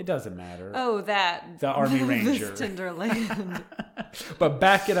 It doesn't matter. Oh, the Army Ranger. This Tender Land. But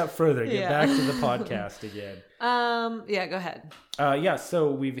back it up further. Get back to the podcast again. Yeah, go ahead.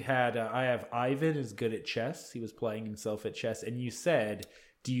 So we've had, I have Ivan is good at chess. He was playing himself at chess. And you said,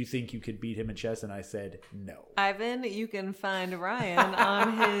 do you think you could beat him at chess? And I said, no. Ivan, you can find Ryan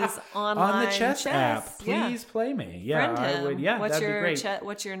on his online on the chess app. Please play me. Yeah, Friend him. I would. Yeah, that'd be great.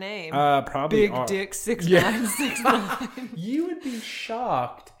 What's your name? Probably Big Dick 6969. You would be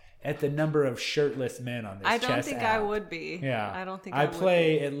shocked at the number of shirtless men on this chess app. I don't think I would be. Yeah. I don't think I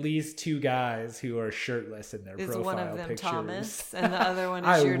play at least 2 guys who are shirtless in their profile pictures. Is one of them pictures. Thomas and the other one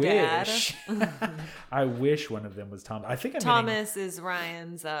is your dad? I wish one of them was Thomas. I think Thomas is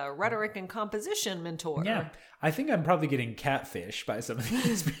Ryan's rhetoric and composition mentor. Yeah. I think I'm probably getting catfished by some of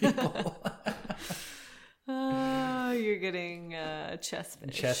these people. You're getting chest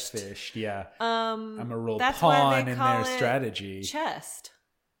fished. Chest fished, yeah. I'm a real pawn in their strategy. Chest.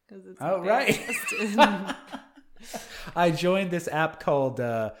 Right. I joined this app called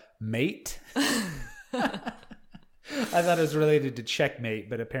Mate. I thought it was related to Checkmate,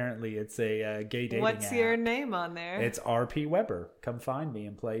 but apparently it's a gay dating app. What's your name on there? It's RP Weber. Come find me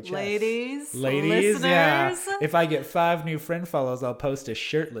and play chess. Ladies, listeners. Yeah. If I get 5 new friend follows, I'll post a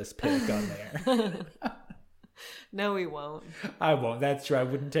shirtless pic on there. No, we won't. I won't. That's true. I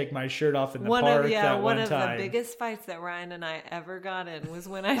wouldn't take my shirt off in the park that one time. One of the biggest fights that Ryan and I ever got in was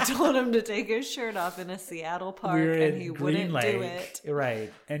when I told him to take his shirt off in a Seattle park and he wouldn't do it.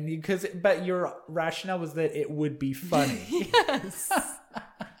 Right. And but your rationale was that it would be funny. Yes.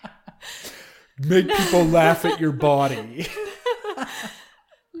 Make people laugh at your body.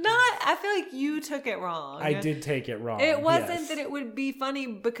 I feel like you took it wrong. I did take it wrong. It wasn't that it would be funny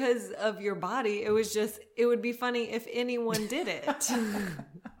because of your body. It was just, it would be funny if anyone did it.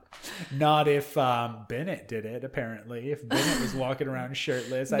 Not if Bennett did it, apparently. If Bennett was walking around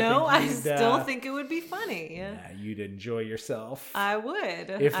shirtless, I still think it would be funny. Yeah, you'd enjoy yourself. I would.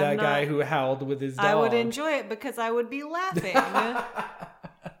 If that guy who howled with his dog. I would enjoy it because I would be laughing.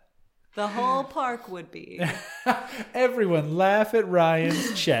 The whole park would be. Everyone laugh at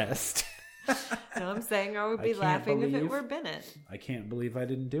Ryan's chest. No, I'm saying I would be laughing if it were Bennett. I can't believe I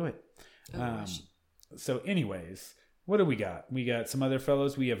didn't do it. Oh, so anyways, what do we got? We got some other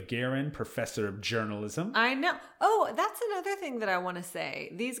fellows. We have Garen, professor of journalism. I know. Oh, that's another thing that I want to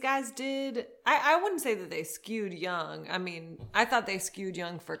say. These guys did... I wouldn't say that they skewed young. I mean, I thought they skewed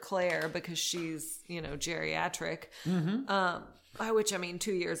young for Claire because she's, geriatric. Mm-hmm. By which I mean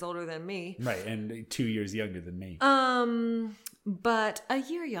 2 years older than me. Right, and 2 years younger than me. But a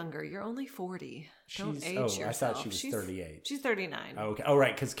year younger. You're only 40. Don't age yourself. I thought she was 38. She's 39. Oh, okay. Oh,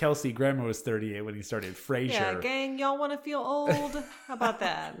 right, because Kelsey Grammer was 38 when he started Frasier. Yeah, gang, y'all want to feel old? How about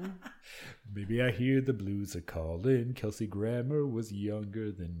that? Maybe I hear the blues are calling. Kelsey Grammer was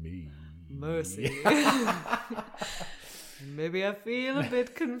younger than me. Mercy. Maybe I feel a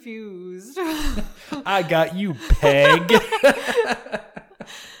bit confused. I got you, Peg.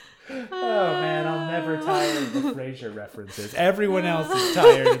 Oh man, I'll never tire of the Frasier references. Everyone else is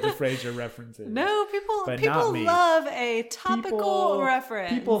tired of the Frasier references. No, people love a topical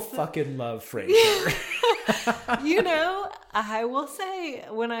reference. People fucking love Frasier. I will say,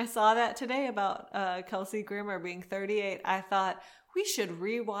 when I saw that today about Kelsey Grammer being 38, I thought, we should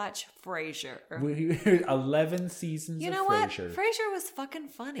rewatch Frasier. 11 seasons of Frasier. You know what? Frasier was fucking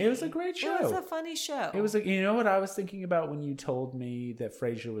funny. It was a great show. It was a funny show. It was. You know what I was thinking about when you told me that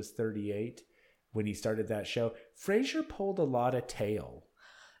Frasier was 38 when he started that show? Frasier pulled a lot of tail.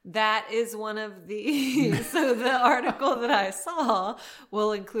 That is one of the... So the article that I saw,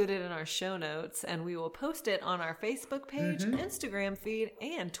 we'll include it in our show notes, and we will post it on our Facebook page, Instagram feed,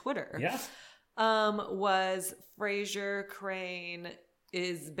 and Twitter. Yeah. Was Frasier Crane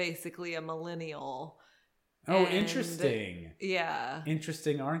is basically a millennial. Oh, interesting. Yeah.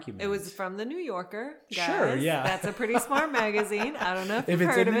 Interesting argument. It was from the New Yorker. Guys. Sure, yeah. That's a pretty smart magazine. I don't know if you've heard of it.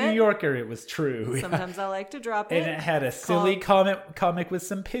 If it's in the New Yorker, it was true. Sometimes I like to drop it. And it had a silly comic with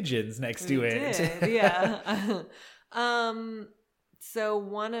some pigeons next to it. Did, yeah. So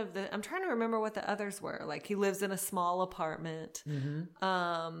one of the... I'm trying to remember what the others were. Like, he lives in a small apartment.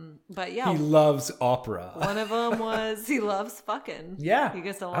 Mm-hmm. But yeah. He loves opera. One of them was he loves fucking. Yeah. He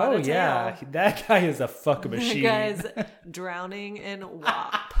gets a lot of tail. Yeah. That guy is a fuck machine. That guy's drowning in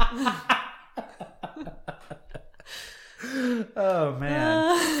WAP. Oh,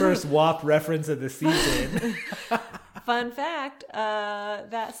 man. First WAP reference of the season. Fun fact,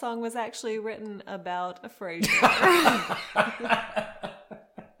 that song was actually written about a Frasier.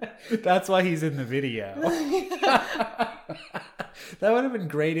 That's why he's in the video. That would have been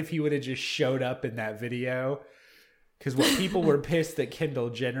great if he would have just showed up in that video. Because people were pissed that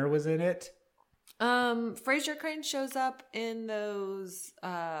Kendall Jenner was in it. Frasier Crane shows up in those...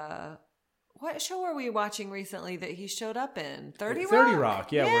 what show were we watching recently that he showed up in? 30 Rock? 30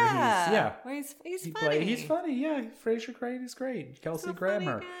 Rock, yeah. Where he's funny. He's funny, yeah. Frasier Crane is great. Kelsey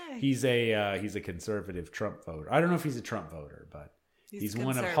Grammer. He's a conservative Trump voter. I don't know if he's a Trump voter, but he's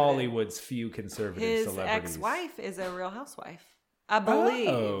one of Hollywood's few conservative celebrities. His ex-wife is a Real Housewife, I believe.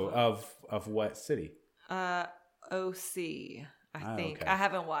 Oh, of what city? OC, I think. Okay. I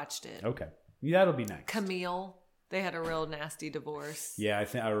haven't watched it. Okay. Yeah, that'll be nice. Camille. They had a real nasty divorce. Yeah, I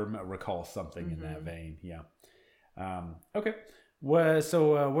think I recall something in that vein. Yeah. Okay. Well,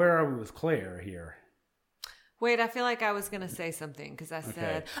 so where are we with Claire here? Wait, I feel like I was going to say something because I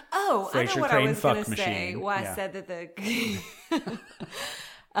said, Frasier I know what Crane I was going to say. Machine. Well, I said that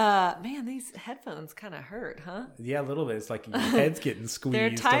man, these headphones kind of hurt, huh? Yeah, a little bit. It's like your head's getting squeezed.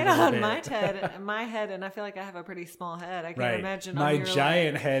 They're tight on my head, and I feel like I have a pretty small head. I can't imagine my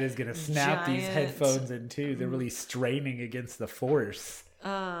giant head is going to snap these headphones in two. They're really straining against the force.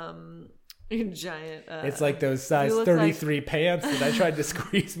 Giant. It's like those size 33 pants that I tried to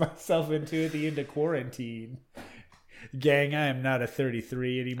squeeze myself into at the end of quarantine. Gang, I am not a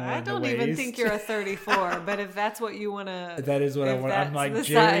 33 anymore. I don't even think you're a 34, but if that's what you want to... That is what I want. I'm like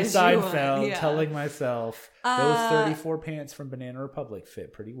Jerry Seinfeld telling myself, those 34 pants from Banana Republic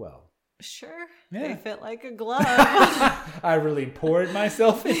fit pretty well. Sure. Yeah. They fit like a glove. I really poured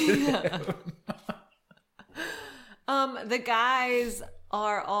myself into them. The guys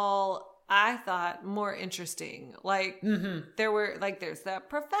are all... I thought more interesting. Like there were like there's that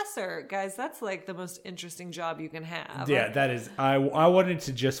professor, guys. That's like the most interesting job you can have. Yeah, like, that is. I wanted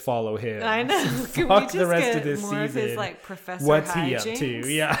to just follow him. I know. Can Fuck we just the rest get of this more season. Of his, like, Professor What's hijinks? he up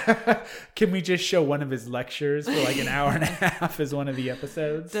to? Yeah. Can we just show one of his lectures for like an hour and a half as one of the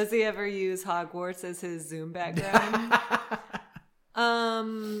episodes? Does he ever use Hogwarts as his Zoom background?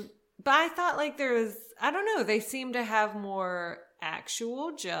 But I thought like there was, I don't know, they seem to have more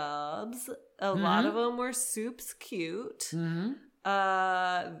actual jobs. A lot of them were soups cute. They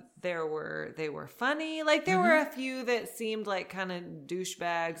were funny. Like there were a few that seemed like kind of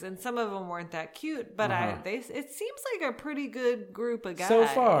douchebags, and some of them weren't that cute. But it seems like a pretty good group of guys so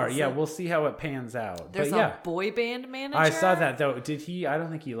far. Yeah, we'll see how it pans out. There's but a boy band manager. I saw that though. Did he? I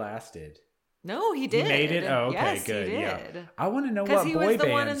don't think he lasted. No, he did. He made it? Oh, okay, yes, good. He did. Yeah. I want to know what boy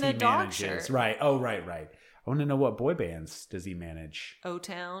bands he manages. Shirt. Right. Oh, right. I want to know what boy bands does he manage.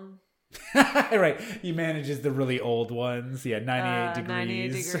 O-Town. Right. He manages the really old ones. Yeah, 98 degrees.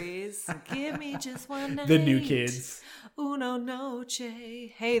 98 degrees. Give me just one night. The New Kids. Uno noche.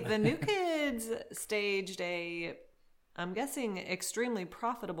 Hey, the New Kids staged I'm guessing, extremely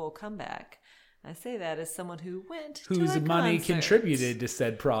profitable comeback. I say that as someone who went to whose money concert. Contributed to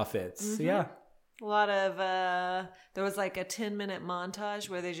said profits. Yeah. A lot of, there was like a 10-minute montage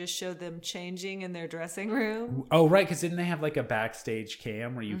where they just showed them changing in their dressing room. Oh, right. Because didn't they have like a backstage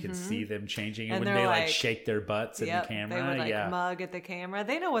cam where you can see them changing and when they like shake their butts in the camera? They would like mug at the camera.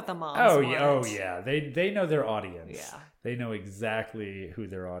 They know what the moms want. want. Oh, yeah. They know their audience. Yeah. They know exactly who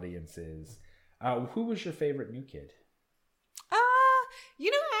their audience is. Who was your favorite New Kid?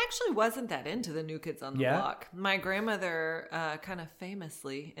 I actually wasn't that into the New Kids on the Block. My grandmother, kind of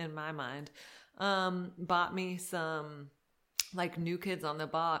famously, in my mind, bought me some like New Kids on the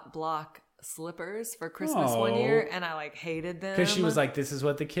Block slippers for Christmas one year, and I like hated them because she was like, "This is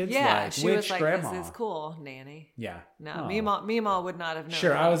what the kids like." Yeah, she was like, grandma? "This is cool, Nanny." Yeah, no, Meemaw would not have known.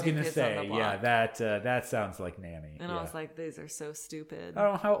 Sure, I was gonna say, yeah, that sounds like Nanny. And I was like, "These are so stupid."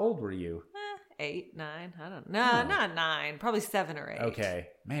 Oh, how old were you? 8, 9, I don't know. No, not 9, probably 7 or 8. Okay,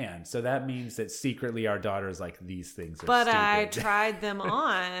 man. So that means that secretly our daughter's like, these things are but stupid. I tried them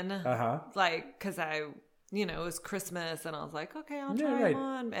on, like, because it was Christmas, and I was like, okay, I'll try them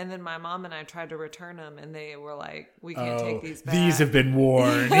on. And then my mom and I tried to return them, and they were like, we can't take these back. These have been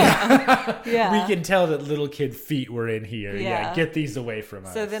worn. Yeah. We can tell that little kid feet were in here. Yeah, get these away from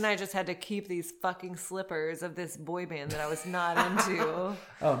us. So then I just had to keep these fucking slippers of this boy band that I was not into.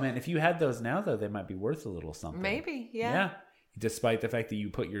 Oh, man. If you had those now, though, they might be worth a little something. Maybe, yeah. Yeah. Despite the fact that you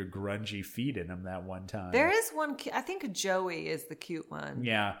put your grungy feet in them that one time. There is one, I think Joey is the cute one.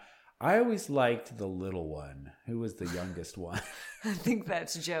 Yeah. I always liked the little one. Who was the youngest one? I think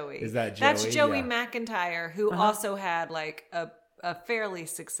that's Joey. Is that Joey? That's Joey McIntyre, who also had like a fairly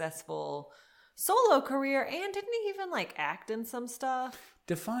successful solo career, and didn't he even like act in some stuff?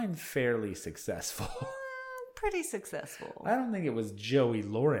 Define fairly successful. Pretty successful. I don't think it was Joey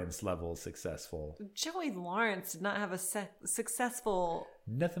Lawrence level successful. Joey Lawrence did not have a successful...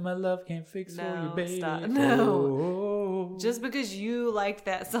 Nothing my love can't fix for you, baby. Stop. No. Just because you liked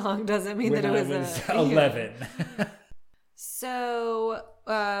that song doesn't mean that it was 11. So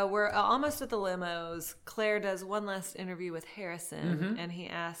we're almost at the limos. Claire does one last interview with Harrison, and he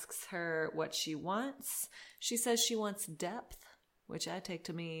asks her what she wants. She says she wants depth, which I take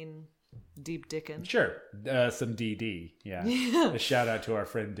to mean... deep dickin'. Sure. Some DD. Yeah. A shout out to our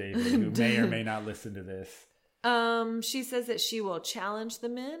friend David, who may or may not listen to this. She says that she will challenge the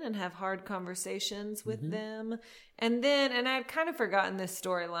men and have hard conversations with them. And I'd kind of forgotten this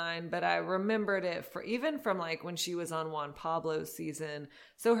storyline, but I remembered it even from like when she was on Juan Pablo's season.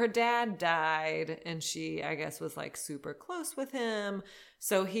 So her dad died, and she, I guess, was like super close with him.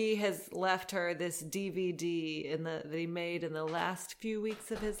 So he has left her this DVD that he made in the last few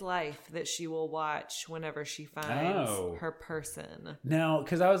weeks of his life that she will watch whenever she finds her person. Now,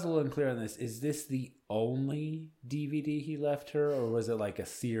 because I was a little unclear on this, is this the only DVD he left her, or was it like a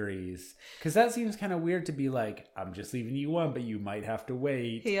series? Because that seems kind of weird to be like, I'm just leaving you one, but you might have to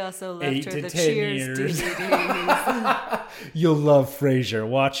wait. He also left her the Cheers DVDs. You'll love Frasier.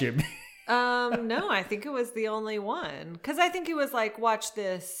 Watch it. No, I think it was the only one. Because I think he was like, watch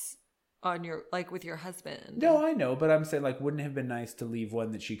this on your, like with your husband. No, I know, but I'm saying like, wouldn't it have been nice to leave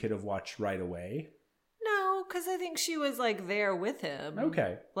one that she could have watched right away? No, because I think she was like there with him.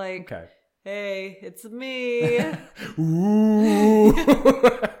 Okay. Like, okay. Hey, it's me. Ooh.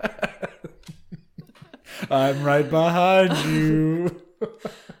 I'm right behind you.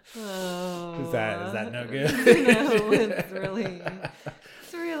 Oh. Is that no good? No,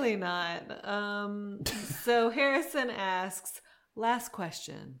 it's really not. So Harrison asks, Last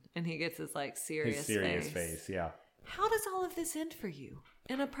question. And he gets his like serious face. Yeah. How does all of this end for you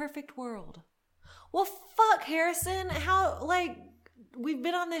in a perfect world? Well, fuck, Harrison. How, like, we've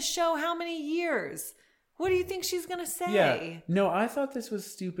been on this show how many years? What do you think she's going to say? Yeah. No, I thought this was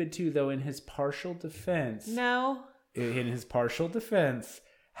stupid too, though, in his partial defense. No. In his partial defense,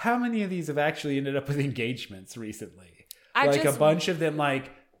 how many of these have actually ended up with engagements recently? A bunch of them,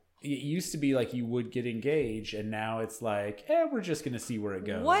 like, it used to be like you would get engaged, and now it's like, we're just going to see where it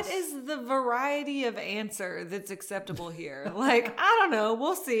goes. What is the variety of answer that's acceptable here? Like, I don't know.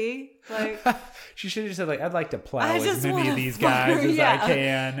 We'll see. Like, she should have said, like, I'd like to plow as many of these guys as I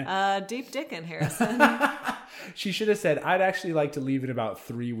can. Deep dickin', Harrison. She should have said, I'd actually like to leave in about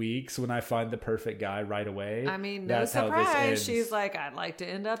 3 weeks when I find the perfect guy right away. I mean, no surprise. She's like, I'd like to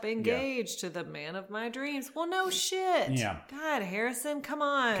end up engaged to the man of my dreams. Well, no shit. Yeah. God, Harrison, come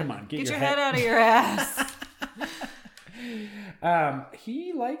on. Get your head out of your ass.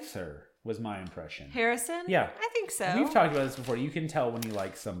 He likes her, was my impression. Harrison? Yeah. I think so. We've talked about this before. You can tell when you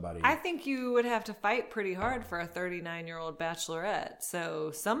like somebody. I think you would have to fight pretty hard for a 39-year-old bachelorette.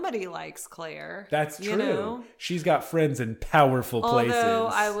 So somebody likes Claire. That's true. You know? She's got friends in powerful places. Although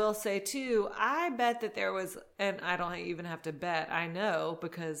I will say too, I bet that there was, and I don't even have to bet, I know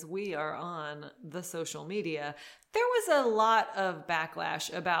because we are on the social media, there was a lot of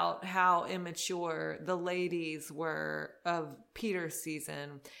backlash about how immature the ladies were of Peter's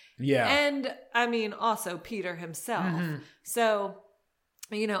season. Yeah. And I mean, also Peter himself. Mm-hmm. So,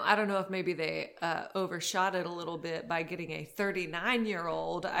 you know, I don't know if maybe they overshot it a little bit by getting a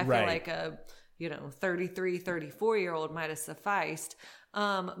 39-year-old. I feel like a, 33, 34-year-old might have sufficed.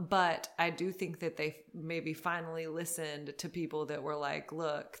 But I do think that they maybe finally listened to people that were like,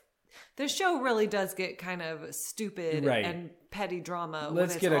 look, the show really does get kind of stupid and petty drama.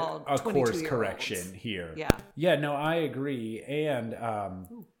 Let's get a course correction here. Yeah, no, I agree. And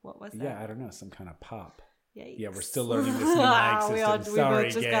what was that? Yeah, I don't know, some kind of pop. Yikes. Yeah, we're still learning this new mic system. We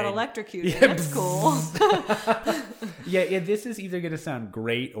both just got electrocuted. That's cool. Yeah, this is either going to sound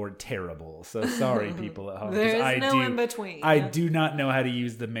great or terrible. So sorry, people at home. There's no in between. I do not know how to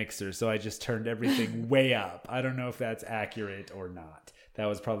use the mixer, so I just turned everything way up. I don't know if that's accurate or not. That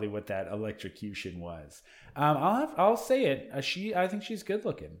was probably what that electrocution was. I'll say it. I think she's good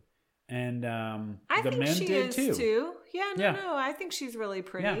looking, and the men did too. Yeah, no. I think she's really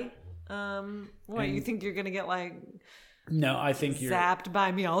pretty. Yeah. You think you're gonna get like? No, I think you're zapped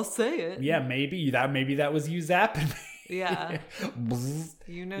by me. I'll say it. Yeah, maybe that was you zapping me. Yeah.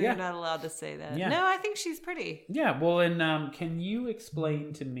 You're not allowed to say that. Yeah. No, I think she's pretty. Yeah. Well, and can you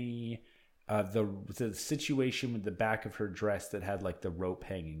explain to me the situation with the back of her dress that had like the rope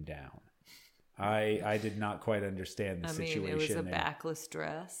hanging down? I did not quite understand the situation. It was a backless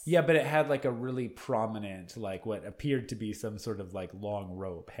dress. Yeah, but it had like a really prominent, like what appeared to be some sort of like long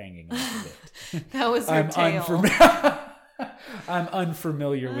rope hanging off of it. That was her tail. I'm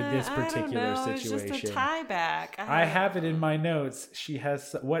unfamiliar with this particular situation. It's just a tie back. I have it in my notes. She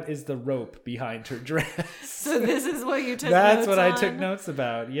has, what is the rope behind her dress? So this is what you took notes on? That's what I took notes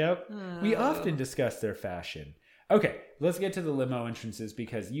about. Yep. We often discuss their fashion. Okay, let's get to the limo entrances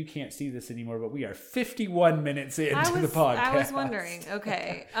because you can't see this anymore, but we are 51 minutes into the podcast. I was wondering.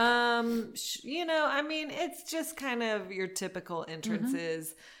 Okay. It's just kind of your typical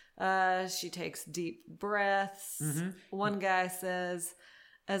entrances. Mm-hmm. She takes deep breaths. Mm-hmm. One guy says,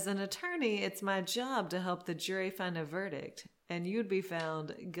 as an attorney, it's my job to help the jury find a verdict, and you'd be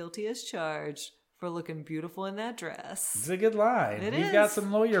found guilty as charged for looking beautiful in that dress. It's a good line. We've got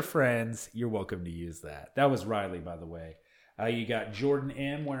some lawyer friends. You're welcome to use that. That was Riley, by the way. You got Jordan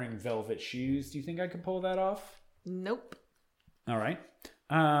M. wearing velvet shoes. Do you think I could pull that off? Nope. All right.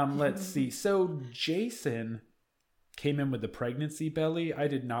 Let's see. So Jason came in with the pregnancy belly. I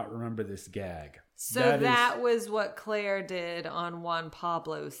did not remember this gag. So that was what Claire did on Juan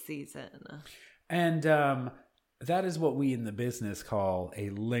Pablo's season. And that is what we in the business call a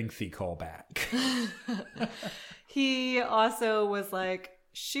lengthy callback. He also was like,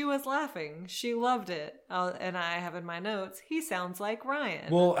 she was laughing. She loved it. And I have in my notes, he sounds like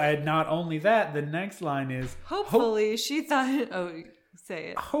Ryan. Well, and not only that, the next line is... Hopefully she thought... Oh, say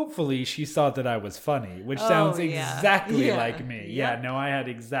it. Hopefully she saw that I was funny, which sounds exactly like me. Yeah, no, I had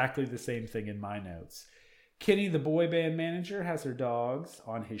exactly the same thing in my notes. Kenny, the boy band manager, has her dogs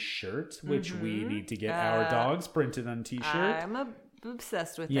on his shirt, which we need to get our dogs printed on t-shirt. I'm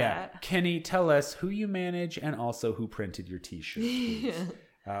obsessed with that. Kenny, tell us who you manage and also who printed your t-shirt, please.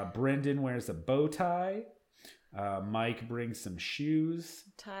 Brendan wears a bow tie. Mike brings some shoes.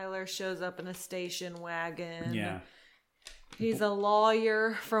 Tyler shows up in a station wagon. Yeah. He's a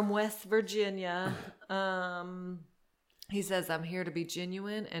lawyer from West Virginia. He says, I'm here to be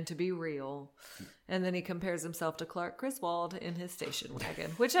genuine and to be real. And then he compares himself to Clark Griswold in his station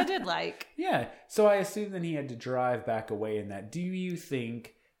wagon, which I did like. Yeah. So I assume that he had to drive back away in that. Do you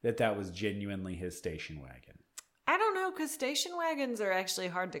think that was genuinely his station wagon? I don't know, because station wagons are actually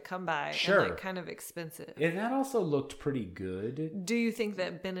hard to come by. Sure. And like kind of expensive. And that also looked pretty good. Do you think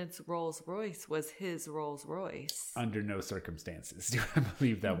that Bennett's Rolls Royce was his Rolls Royce? Under no circumstances do I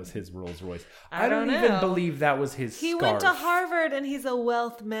believe that was his Rolls Royce. I don't know. even believe that was his He scarf. went to Harvard and he's a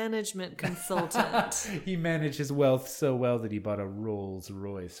wealth management consultant. He managed his wealth so well that he bought a Rolls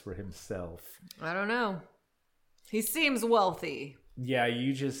Royce for himself. I don't know. He seems wealthy. Yeah,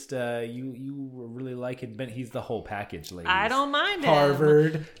 you just you were really liking Ben. He's the whole package, ladies. I don't mind him.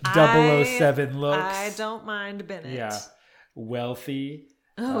 Harvard 007 looks. I don't mind Bennett. Yeah, wealthy.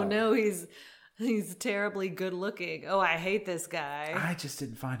 Oh no, he's terribly good looking. Oh, I hate this guy. I just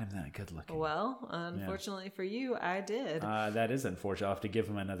didn't find him that good looking. Well, unfortunately for you, I did. That is unfortunate. I'll have to give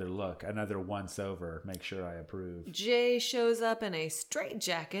him another look, another once over. Make sure I approve. Jay shows up in a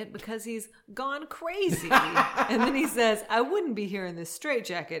straitjacket because he's gone crazy. And then he says, I wouldn't be here in this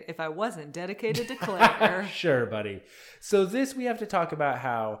straitjacket if I wasn't dedicated to Claire. Sure, buddy. So we have to talk about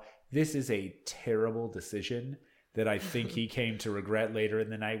how this is a terrible decision that I think he came to regret later in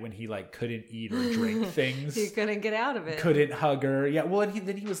the night when he like couldn't eat or drink things. He couldn't get out of it. Couldn't hug her. Yeah. Well, and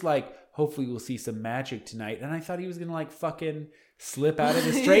then he was like, hopefully we'll see some magic tonight. And I thought he was going to like fucking slip out of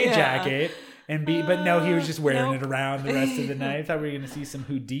the straitjacket and be, but no, he was just wearing it around the rest of the night. I thought we were going to see some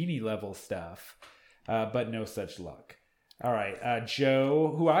Houdini level stuff. But no such luck. All right.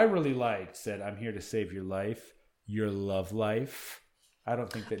 Joe, who I really liked, said, I'm here to save your life, your love life. I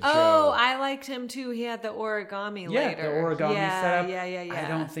don't think that Joe... Oh, I liked him too. He had the origami later. Yeah, the origami setup. Yeah. I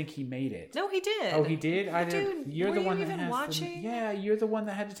don't think he made it. No, he did. Oh, he did? I didn't. Dude, you're the one that has watching? you're the one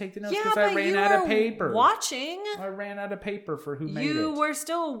that had to take the notes Yeah, because but I ran you out were of paper. watching. I ran out of paper for who made it. You were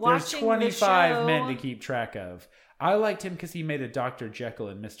still watching the There's show. 25 men to keep track of. I liked him because he made a Dr. Jekyll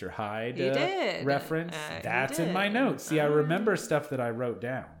and Mr. Hyde reference. That's in my notes. See, I remember stuff that I wrote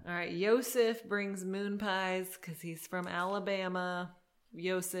down. All right, Yosef brings moon pies because he's from Alabama.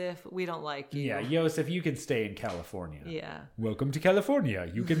 Yosef, we don't like you. Yeah, Yosef, you can stay in California. Yeah. Welcome to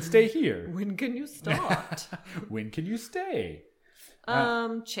California. You can stay here. When can you start? When can you stay?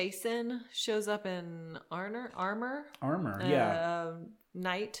 Chasen shows up in armor. Armor, yeah.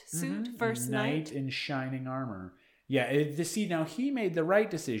 Knight suit, first knight in shining armor. Yeah, see, now he made the right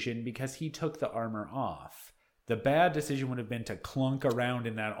decision because he took the armor off. The bad decision would have been to clunk around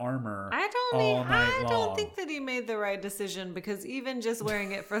in that armor all night long. I don't think that he made the right decision because even just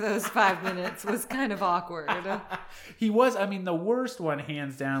wearing it for those 5 minutes was kind of awkward. He was, I mean, the worst one,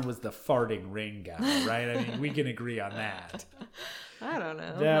 hands down, was the farting ring guy, right? I mean, we can agree on that. I don't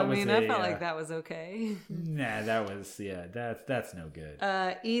know. I felt like that was okay. Nah, that's no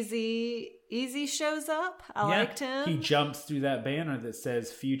good. Easy shows up. I liked him. He jumps through that banner that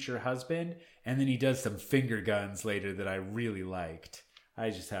says future husband, and then he does some finger guns later that I really liked. I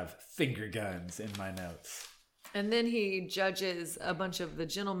just have finger guns in my notes. And then he judges a bunch of the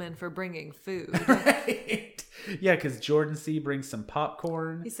gentlemen for bringing food. Right. Yeah, because Jordan C. brings some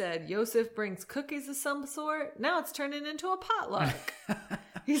popcorn. He said, Yosef brings cookies of some sort. Now it's turning into a potluck.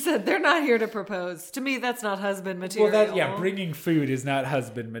 He said, they're not here to propose. To me, that's not husband material. Well, bringing food is not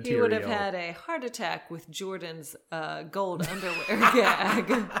husband material. He would have had a heart attack with Jordan's gold underwear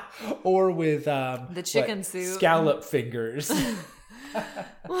gag. Or with the chicken suit. Scallop fingers.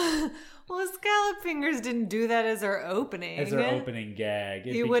 Well, Scallop Fingers didn't do that as her opening. As her opening gag.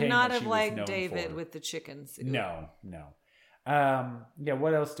 You would not have liked David with the chicken suit. No. Yeah,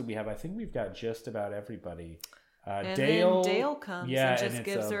 what else do we have? I think we've got just about everybody. And Dale, then Dale comes and just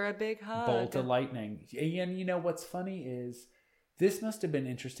gives her a big hug. Bolt of lightning. And you know what's funny is this must have been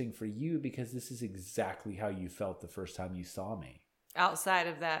interesting for you because this is exactly how you felt the first time you saw me. Outside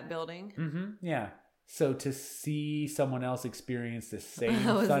of that building? Mm-hmm, yeah. So to see someone else experience the same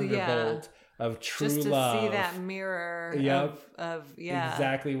thunderbolt of true love. Just to see that mirror of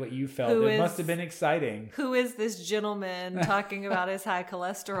exactly what you felt. It must have been exciting. Who is this gentleman talking about his high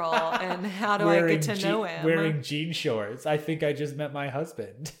cholesterol and how do I get to know him? Wearing jean shorts. I think I just met my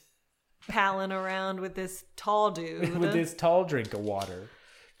husband. Palling around with this tall dude. With this tall drink of water.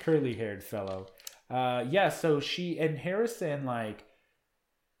 Curly-haired fellow. So Harrison, like,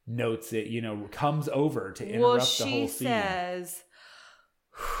 notes it, comes over to interrupt the whole scene. She says,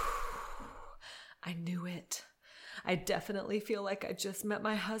 I knew it. I definitely feel like I just met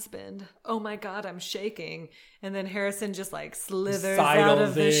my husband. Oh my God, I'm shaking. And then Harrison just like slithers out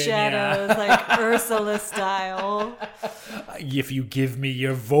of the shadows, like Ursula style. If you give me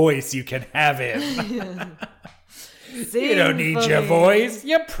your voice, you can have him. You don't need your voice,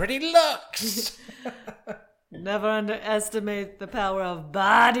 your pretty looks. Never underestimate the power of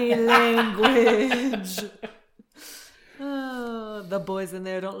body language. Oh, the boys in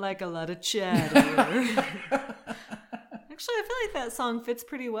there don't like a lot of chatter. Actually, I feel like that song fits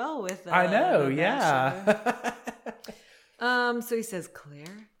pretty well with I know, yeah. So he says,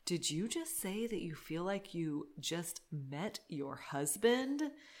 Claire, did you just say that you feel like you just met your husband?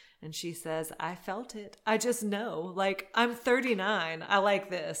 And she says, I felt it. I just know. Like, I'm 39. I like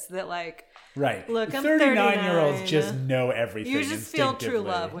this. That, like, right. Look, I'm 39-year-olds just know everything. You just feel true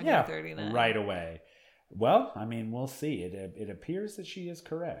love when you're 39. Right away. Well, I mean, we'll see. It appears that she is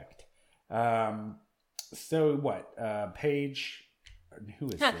correct. So what? Paige, who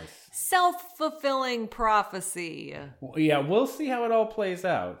is this? Self-fulfilling prophecy. Well, yeah, we'll see how it all plays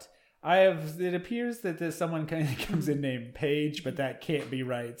out. It appears that someone kind of comes in named Paige, but that can't be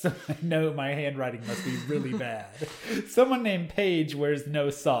right. So I know my handwriting must be really bad. Someone named Paige wears no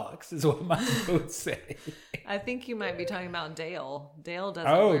socks, is what my notes say. I think you might be talking about Dale. Dale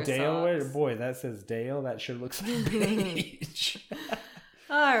doesn't wear Dale socks. Boy, that says Dale. That sure looks like Paige.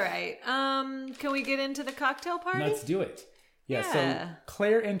 All right. Can we get into the cocktail party? Let's do it. Yeah, so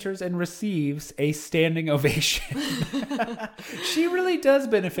Claire enters and receives a standing ovation. She really does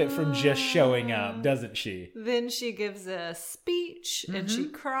benefit from just showing up, doesn't she? Then she gives a speech and she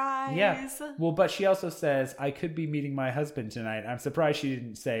cries. Yeah. Well, but she also says, I could be meeting my husband tonight. I'm surprised she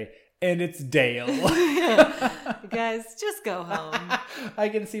didn't say, and it's Dale. Guys, just go home. I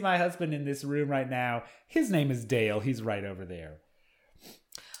can see my husband in this room right now. His name is Dale. He's right over there.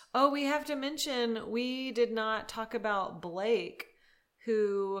 Oh, we have to mention, we did not talk about Blake,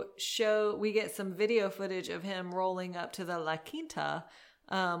 we get some video footage of him rolling up to the La Quinta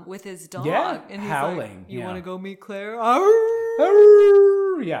with his dog. Yeah, and he's howling. Like, you want to go meet Claire?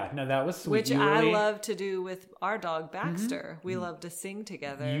 Yeah, no, that was sweet. Which I love to do with our dog, Baxter. We love to sing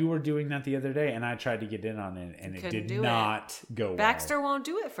together. You were doing that the other day, and I tried to get in on it, and it did not go well. Baxter won't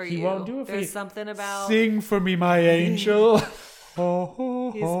do it for you. He won't do it for you. There's something about... Sing for me, my angel. He's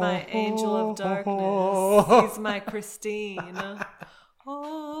my angel of darkness. He's my Christine. Oh,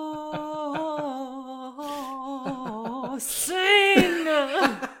 sing!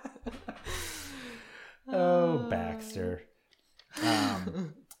 Oh, Baxter.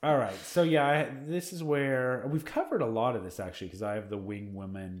 All right. So, yeah, this is where we've covered a lot of this, actually, because I have the Wing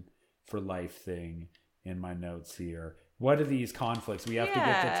Women for Life thing in my notes here. What are these conflicts? We have to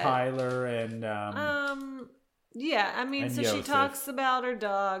get to Tyler and... Yeah, I mean, so Yosef. she talks about her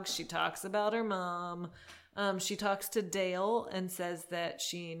dog. She talks about her mom. She talks to Dale and says that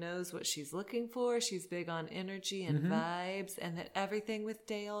she knows what she's looking for. She's big on energy and vibes, and that everything with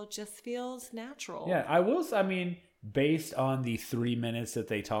Dale just feels natural. Yeah, I mean, based on the 3 minutes that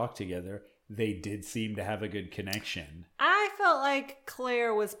they talked together, they did seem to have a good connection. I felt like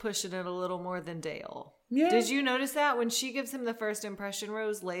Claire was pushing it a little more than Dale. Yeah. Did you notice that when she gives him the first impression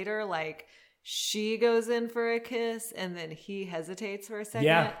rose later, like... She goes in for a kiss and then he hesitates for a second.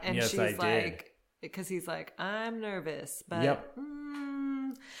 Yeah, and yes, she's I like, because he's like, I'm nervous, but, yep.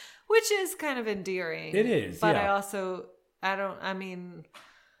 Which is kind of endearing. It is, but yeah.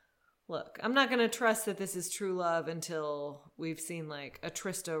 Look, I'm not going to trust that this is true love until we've seen like a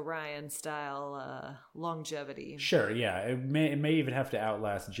Trista Ryan style longevity. Sure, yeah. It may even have to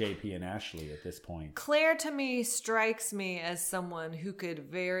outlast JP and Ashley at this point. Claire to me strikes me as someone who could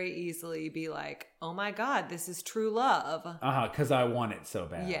very easily be like, oh my God, this is true love. Because I want it so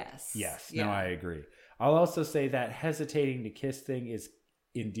bad. Yes. No, I agree. I'll also say that hesitating to kiss thing is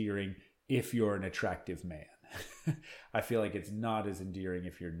endearing if you're an attractive man. I feel like it's not as endearing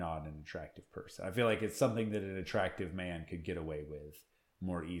if you're not an attractive person. I feel like it's something that an attractive man could get away with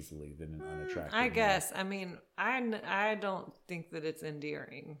more easily than an unattractive man. I guess. I mean, I don't think that it's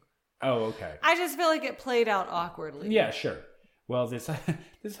endearing. Oh, okay. I just feel like it played out awkwardly. Yeah, sure. Well, this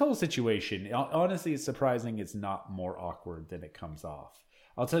whole situation, honestly, it's surprising it's not more awkward than it comes off.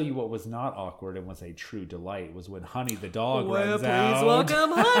 I'll tell you what was not awkward and was a true delight was when Honey the dog runs out. Please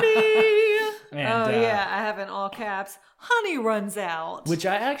welcome Honey. And, yeah, I have in all caps. Honey runs out. Which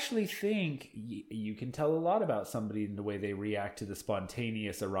I actually think you can tell a lot about somebody in the way they react to the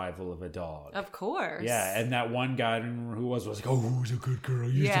spontaneous arrival of a dog. Of course. Yeah, and that one guy who was like, oh, who's a good girl?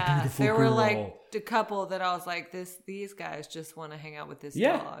 He's a beautiful there girl. were like a couple that I was like, these guys just want to hang out with this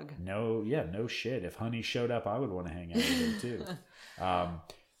dog. No shit. If Honey showed up, I would want to hang out with him too.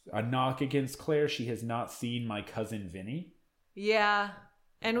 A knock against Claire. She has not seen my cousin Vinny. Yeah.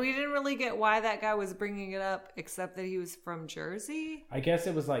 And we didn't really get why that guy was bringing it up, except that he was from Jersey. I guess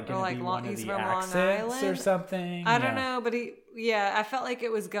it was like going to be one of the accents or something. I don't know, but I felt like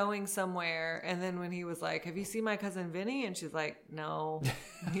it was going somewhere. And then when he was like, "Have you seen my cousin Vinny?" And she's like, "No."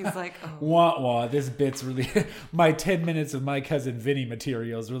 He's like, "Oh, wah. This bit's really my 10 minutes of my cousin Vinny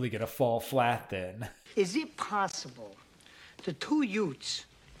material is really going to fall flat then." Is it possible the two Utes?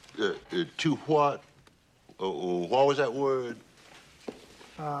 Two what? What was that word?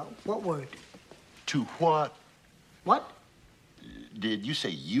 What word? To what? What? Did you say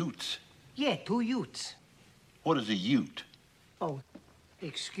Utes? Yeah, two Utes. What is a Ute? Oh,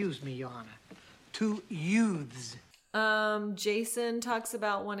 excuse me, Your Honor. Two youths. Jason talks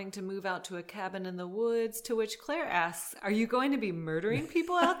about wanting to move out to a cabin in the woods, to which Claire asks, "Are you going to be murdering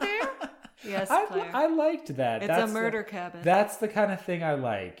people out there?" Yes, Claire. I liked that. It's a murder cabin. That's the kind of thing I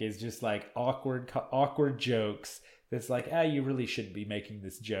like, is just like awkward jokes. That's like, you really shouldn't be making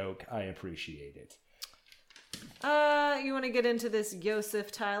this joke. I appreciate it. You want to get into this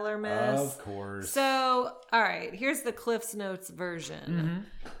Yosef Tyler mess? Of course. So, all right, here's the Cliff's Notes version.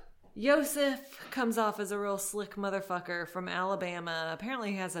 Yosef comes off as a real slick motherfucker from Alabama.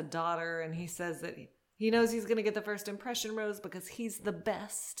 Apparently he has a daughter, and he says that he knows he's going to get the first impression rose because he's the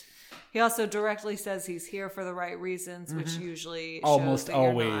best. He also directly says he's here for the right reasons, which usually almost shows that you're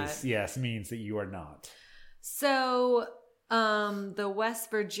always, not. yes, means that you are not. So, the West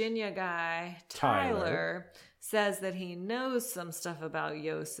Virginia guy, Tyler, says that he knows some stuff about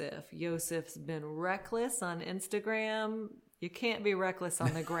Yosef. Yosef's been reckless on Instagram. You can't be reckless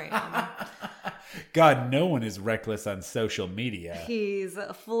on the gram. God, no one is reckless on social media. He's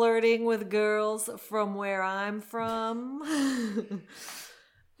flirting with girls from where I'm from.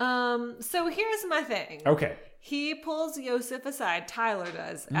 So here's my thing. Okay. He pulls Yosef aside, Tyler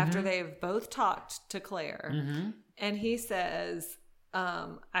does, after they've both talked to Claire. And he says,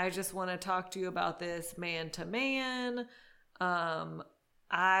 I just want to talk to you about this man to man.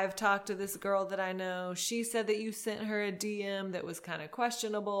 I've talked to this girl that I know. She said that you sent her a DM that was kind of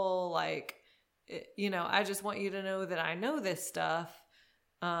questionable. Like, I just want you to know that I know this stuff.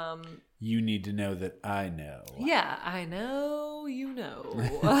 You need to know that I know. Yeah, I know you know.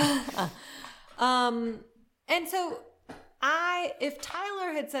 And so if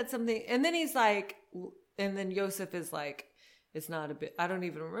Tyler had said something, and then he's like, and then Yosef is like, it's not a bit, I don't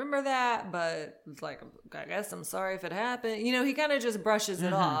even remember that, but it's like, I guess I'm sorry if it happened. He kind of just brushes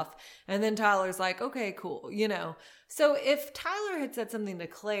it off. And then Tyler's like, okay, cool. So if Tyler had said something to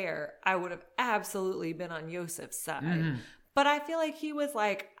Claire, I would have absolutely been on Yosef's side. But I feel like he was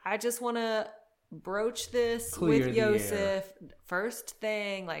like, I just want to broach this with Yosef first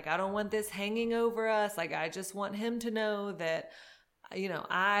thing. Like, I don't want this hanging over us. Like, I just want him to know that,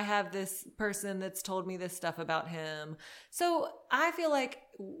 I have this person that's told me this stuff about him. So I feel like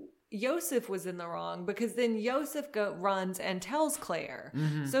Yosef was in the wrong, because then Yosef runs and tells Claire.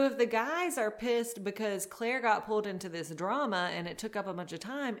 So if the guys are pissed because Claire got pulled into this drama and it took up a bunch of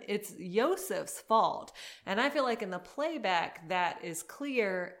time, it's Yosef's fault. And I feel like in the playback that is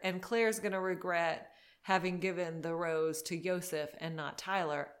clear, and Claire's going to regret having given the rose to Yosef and not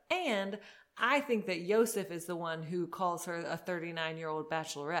Tyler. And I think that Yosef is the one who calls her a 39-year-old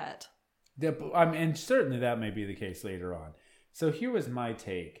bachelorette. And certainly that may be the case later on. So here was my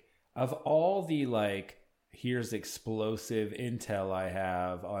take. Of all the, here's explosive intel I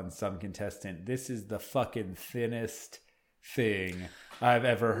have on some contestant, this is the fucking thinnest thing I've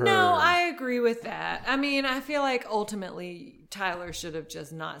ever heard. No, I agree with that. I mean, I feel like ultimately Tyler should have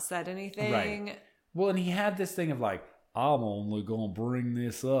just not said anything. Right. Well, and he had this thing of I'm only going to bring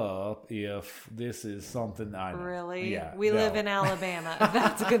this up if this is something I know. Really? Yeah. We live in Alabama.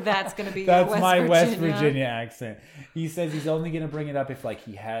 That's good. That's going to be that's your West my Virginia. West Virginia accent. He says he's only going to bring it up if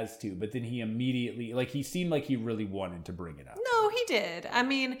he has to, but then he immediately he seemed like he really wanted to bring it up. No, he did. I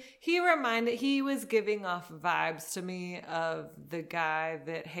mean, he was giving off vibes to me of the guy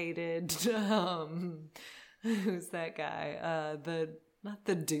that hated who's that guy? Not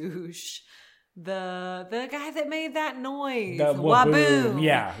the douche. The guy that made that noise, the Waboom.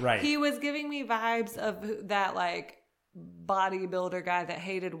 Yeah, right. He was giving me vibes of that bodybuilder guy that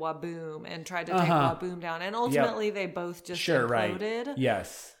hated Waboom and tried to take Waboom down, and ultimately they both just imploded. Right.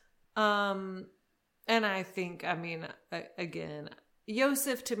 Yes. And I think, again,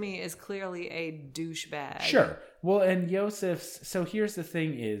 Yosef to me is clearly a douchebag. Sure. Well, and Yosef's. So here's the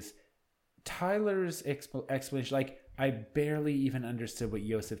thing: is Tyler's explanation I barely even understood what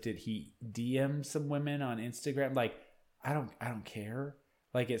Yosef did. He DM'd some women on Instagram. I don't care.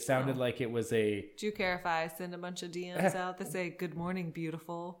 It sounded like it was a... Do you care if I send a bunch of DMs out that say, "Good morning,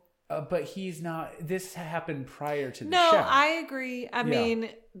 beautiful"? But he's not. This happened prior to the No, show. I agree. I mean,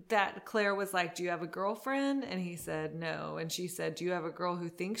 that Claire was like, "Do you have a girlfriend?" And he said, "No." And she said, "Do you have a girl who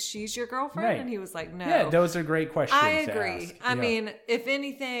thinks she's your girlfriend?" Right. And he was like, "No." Yeah, those are great questions. I agree. To ask. I mean, if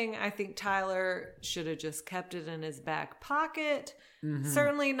anything, I think Tyler should have just kept it in his back pocket.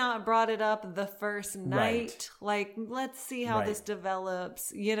 Certainly not brought it up the first night. Like, let's see how this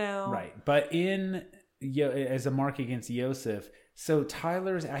develops, you know? Right. But as a mark against Yosef, so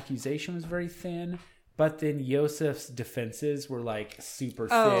Tyler's accusation was very thin, but then Yosef's defenses were like super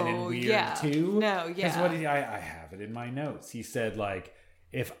thin and weird too. No, yeah. Because what I have it in my notes. He said, like,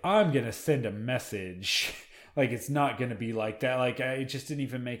 if I'm going to send a message, like, it's not going to be like that. Like, it just didn't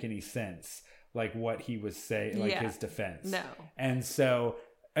even make any sense, like, what he was saying, like, his defense. No. And so,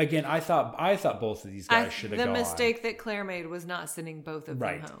 again, I thought both of these guys should have gone. The mistake that Claire made was not sending both of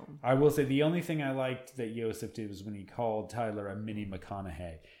them home. I will say the only thing I liked that Yosef did was when he called Tyler a mini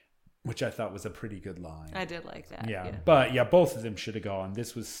McConaughey, which I thought was a pretty good line. I did like that. Yeah. But yeah, both of them should have gone.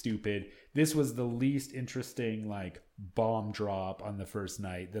 This was stupid. This was the least interesting, like, bomb drop on the first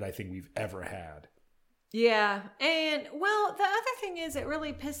night that I think we've ever had. Yeah. And, well, the other thing is it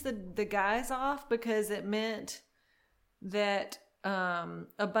really pissed the guys off because it meant that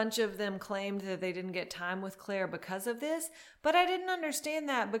a bunch of them claimed that they didn't get time with Claire because of this. But I didn't understand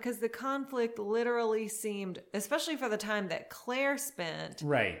that because the conflict literally seemed, especially for the time that Claire spent,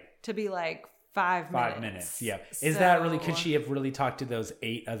 to be like 5 minutes. 5 minutes, yeah. Is that really, could she have really talked to those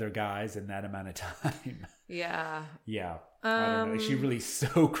 8 other guys in that amount of time? Yeah. Yeah. I don't know. She really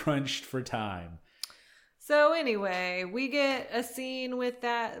so crunched for time. So anyway, we get a scene with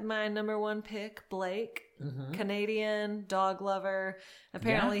my number 1 pick, Blake, Canadian dog lover.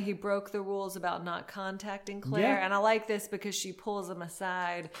 Apparently he broke the rules about not contacting Claire. And I like this because she pulls him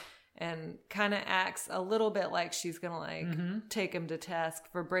aside and kind of acts a little bit like she's going to like take him to task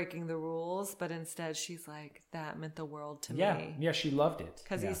for breaking the rules. But instead she's like, that meant the world to me. Yeah, she loved it.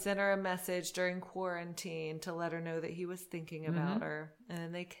 Because he sent her a message during quarantine to let her know that he was thinking about her. And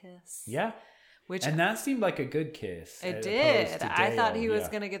then they kiss. Yeah. And that seemed like a good kiss. It did. I thought he was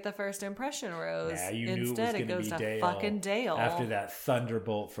going to get the first impression rose. Yeah, you Instead, knew it was goes to to Dale fucking Dale. After that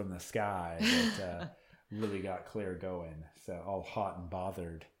thunderbolt from the sky that really got Claire going. So all hot and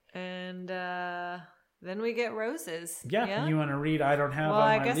bothered. And then we get roses. Yeah. You want to read? I don't have. Well, on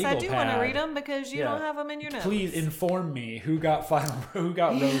I my guess legal I do pad. want to read them because you don't have them in your notes. Please inform me who got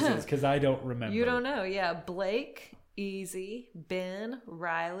roses because I don't remember. You don't know? Yeah, Blake, Easy, Ben,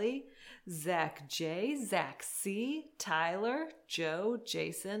 Riley, Zach J, Zach C, Tyler, Joe,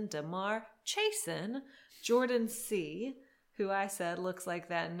 Jason, Damar, Chasen, Jordan C, who I said looks like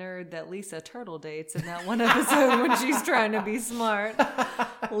that nerd that Lisa Turtle dates in that one episode when she's trying to be smart.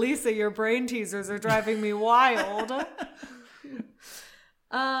 Lisa, your brain teasers are driving me wild.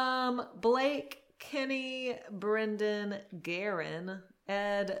 Blake, Kenny, Brendan, Garen,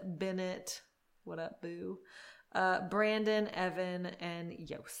 Ed, Bennett, what up, boo? Brandon, Evan, and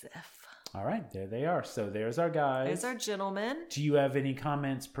Yosef. All right, there they are. So there's our guys. There's our gentlemen. Do you have any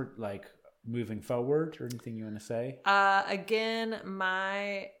comments moving forward or anything you want to say? Again,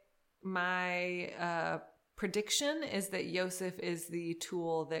 my prediction is that Yosef is the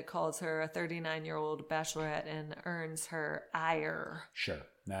tool that calls her a 39-year-old bachelorette and earns her ire. Sure.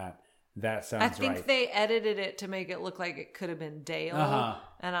 That sounds right. I think they edited it to make it look like it could have been Dale.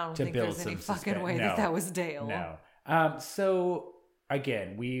 And I don't think there's any fucking way that was Dale. No. So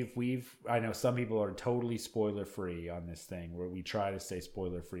again, I know some people are totally spoiler free on this thing where we try to stay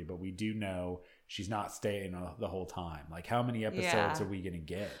spoiler free, but we do know she's not staying the whole time. Like, how many episodes are we going to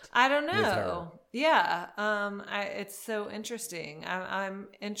get? I don't know. Yeah. It's so interesting. I'm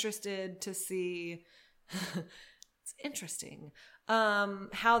interested to see. It's interesting.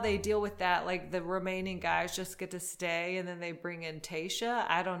 How they deal with that, like the remaining guys just get to stay and then they bring in Tayshia.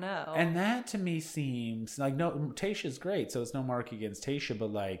 I don't know. And that to me seems like, no, Tayshia's great, so it's no mark against Tayshia,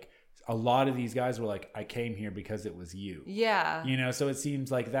 but like a lot of these guys were like, I came here because it was you. Yeah. You know, so it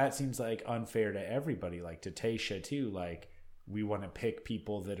seems like unfair to everybody, like to Tayshia too. Like, we want to pick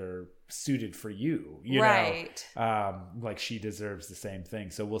people that are suited for you right know? Like, she deserves the same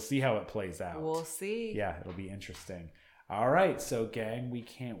thing. So we'll see how it plays out. We'll see. Yeah, it'll be interesting. All right, so gang, we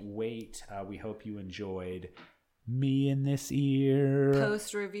can't wait. We hope you enjoyed Me in This Ear.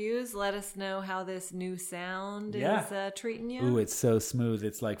 Post reviews, let us know how this new sound is treating you. Ooh, it's so smooth.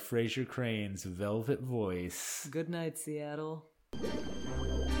 It's like Fraser Crane's velvet voice. Good night, Seattle.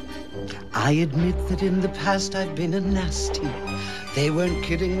 I admit that in the past I've been a nasty. They weren't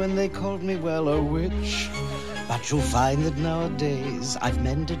kidding when they called me, well, a witch. But you'll find that nowadays I've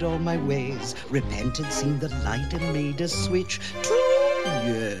mended all my ways, repented, seen the light, and made a switch to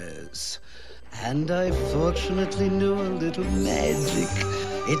yes. And I fortunately know a little magic.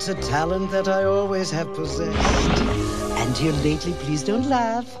 It's a talent that I always have possessed. And here lately, please don't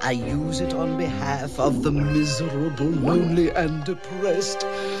laugh, I use it on behalf of the miserable, lonely, and depressed.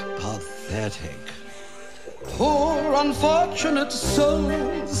 Pathetic. Poor unfortunate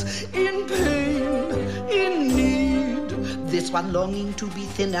souls in pain, in need. This one longing to be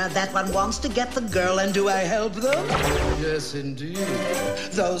thinner, that one wants to get the girl, and do I help them? Yes, indeed.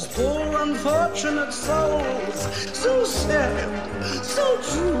 Those poor unfortunate souls, so sad, so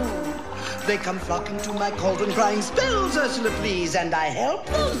true. They come flocking to my cauldron crying, spells, Ursula, please, and I help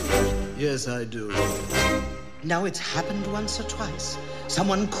them. Yes, I do. Now it's happened once or twice.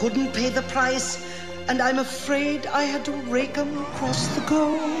 Someone couldn't pay the price, and I'm afraid I had to rake 'em across the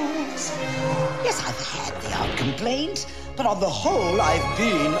coals. Yes, I've had the odd complaint, but on the whole, I've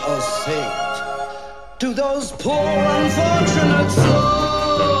been a saint. To those poor unfortunate souls.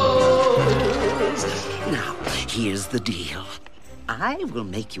 Now, here's the deal. I will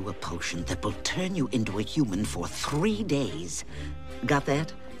make you a potion that will turn you into a human for 3 days. Got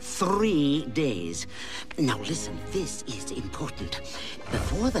that? 3 days. Now listen, this is important.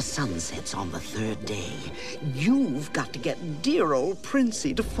 Before the sun sets on the 3rd day, you've got to get dear old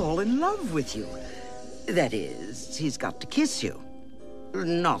Princey to fall in love with you. That is, he's got to kiss you.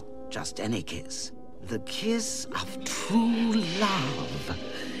 Not just any kiss. The kiss of true love.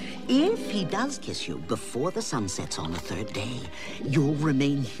 If he does kiss you before the sun sets on the 3rd day, you'll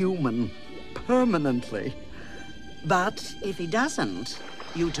remain human permanently. But if he doesn't,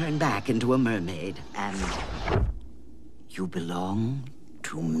 you turn back into a mermaid, and you belong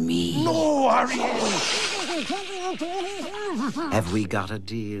to me. No, Ariel! Have we got a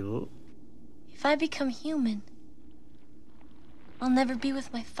deal? If I become human, I'll never be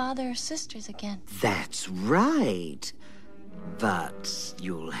with my father or sisters again. That's right. But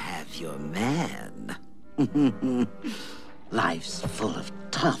you'll have your man. Life's full of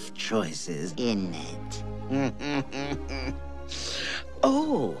tough choices, isn't it?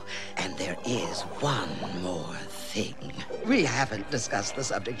 Oh, and there is one more thing. We haven't discussed the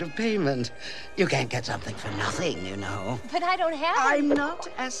subject of payment. You can't get something for nothing, you know. But I don't have I'm not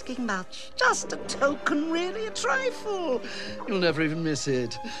asking much. Just a token, really, a trifle. You'll never even miss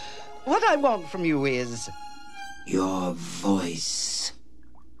it. What I want from you is your voice.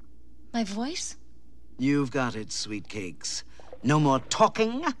 My voice? You've got it, sweet cakes. No more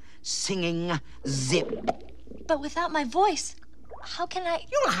talking, singing, zip. But without my voice, how can I...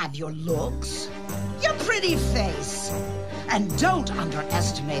 You'll have your looks, your pretty face. And don't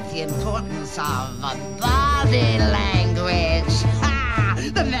underestimate the importance of body language. Ha!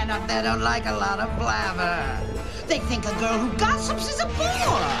 The men up there don't like a lot of blabber. They think a girl who gossips is a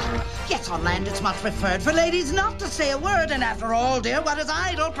bore. Yes, on land it's much preferred for ladies not to say a word. And after all, dear, what is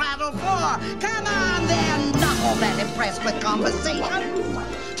idle prattle for? Come on, then, not all that impressed with conversation.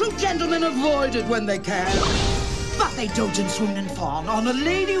 True gentlemen avoid it when they can. But they dote and swoon and fawn on a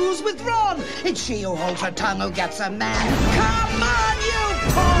lady who's withdrawn. It's she who holds her tongue who gets a man. Come on, you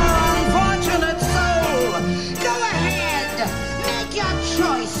poor unfortunate soul. Go ahead, make your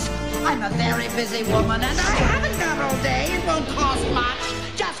choice. I'm a very busy woman, and I haven't got all day. It won't cost much,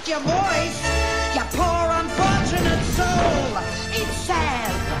 just your voice. You poor unfortunate soul. It's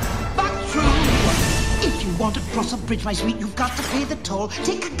sad, but true. If you want to cross a bridge, my sweet, you've got to pay the toll.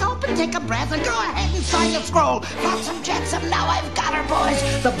 Take a gulp and take a breath and go ahead and sign the scroll. Flotsam jetsam, now I've got her, boys.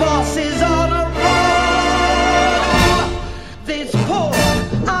 The boss is on a roll. This poor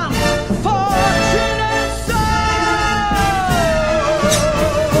unfortunate soul.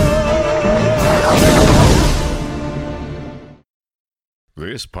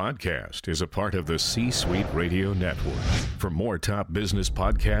 This podcast is a part of the C-Suite Radio Network. For more top business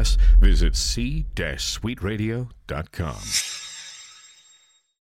podcasts, visit c-suiteradio.com.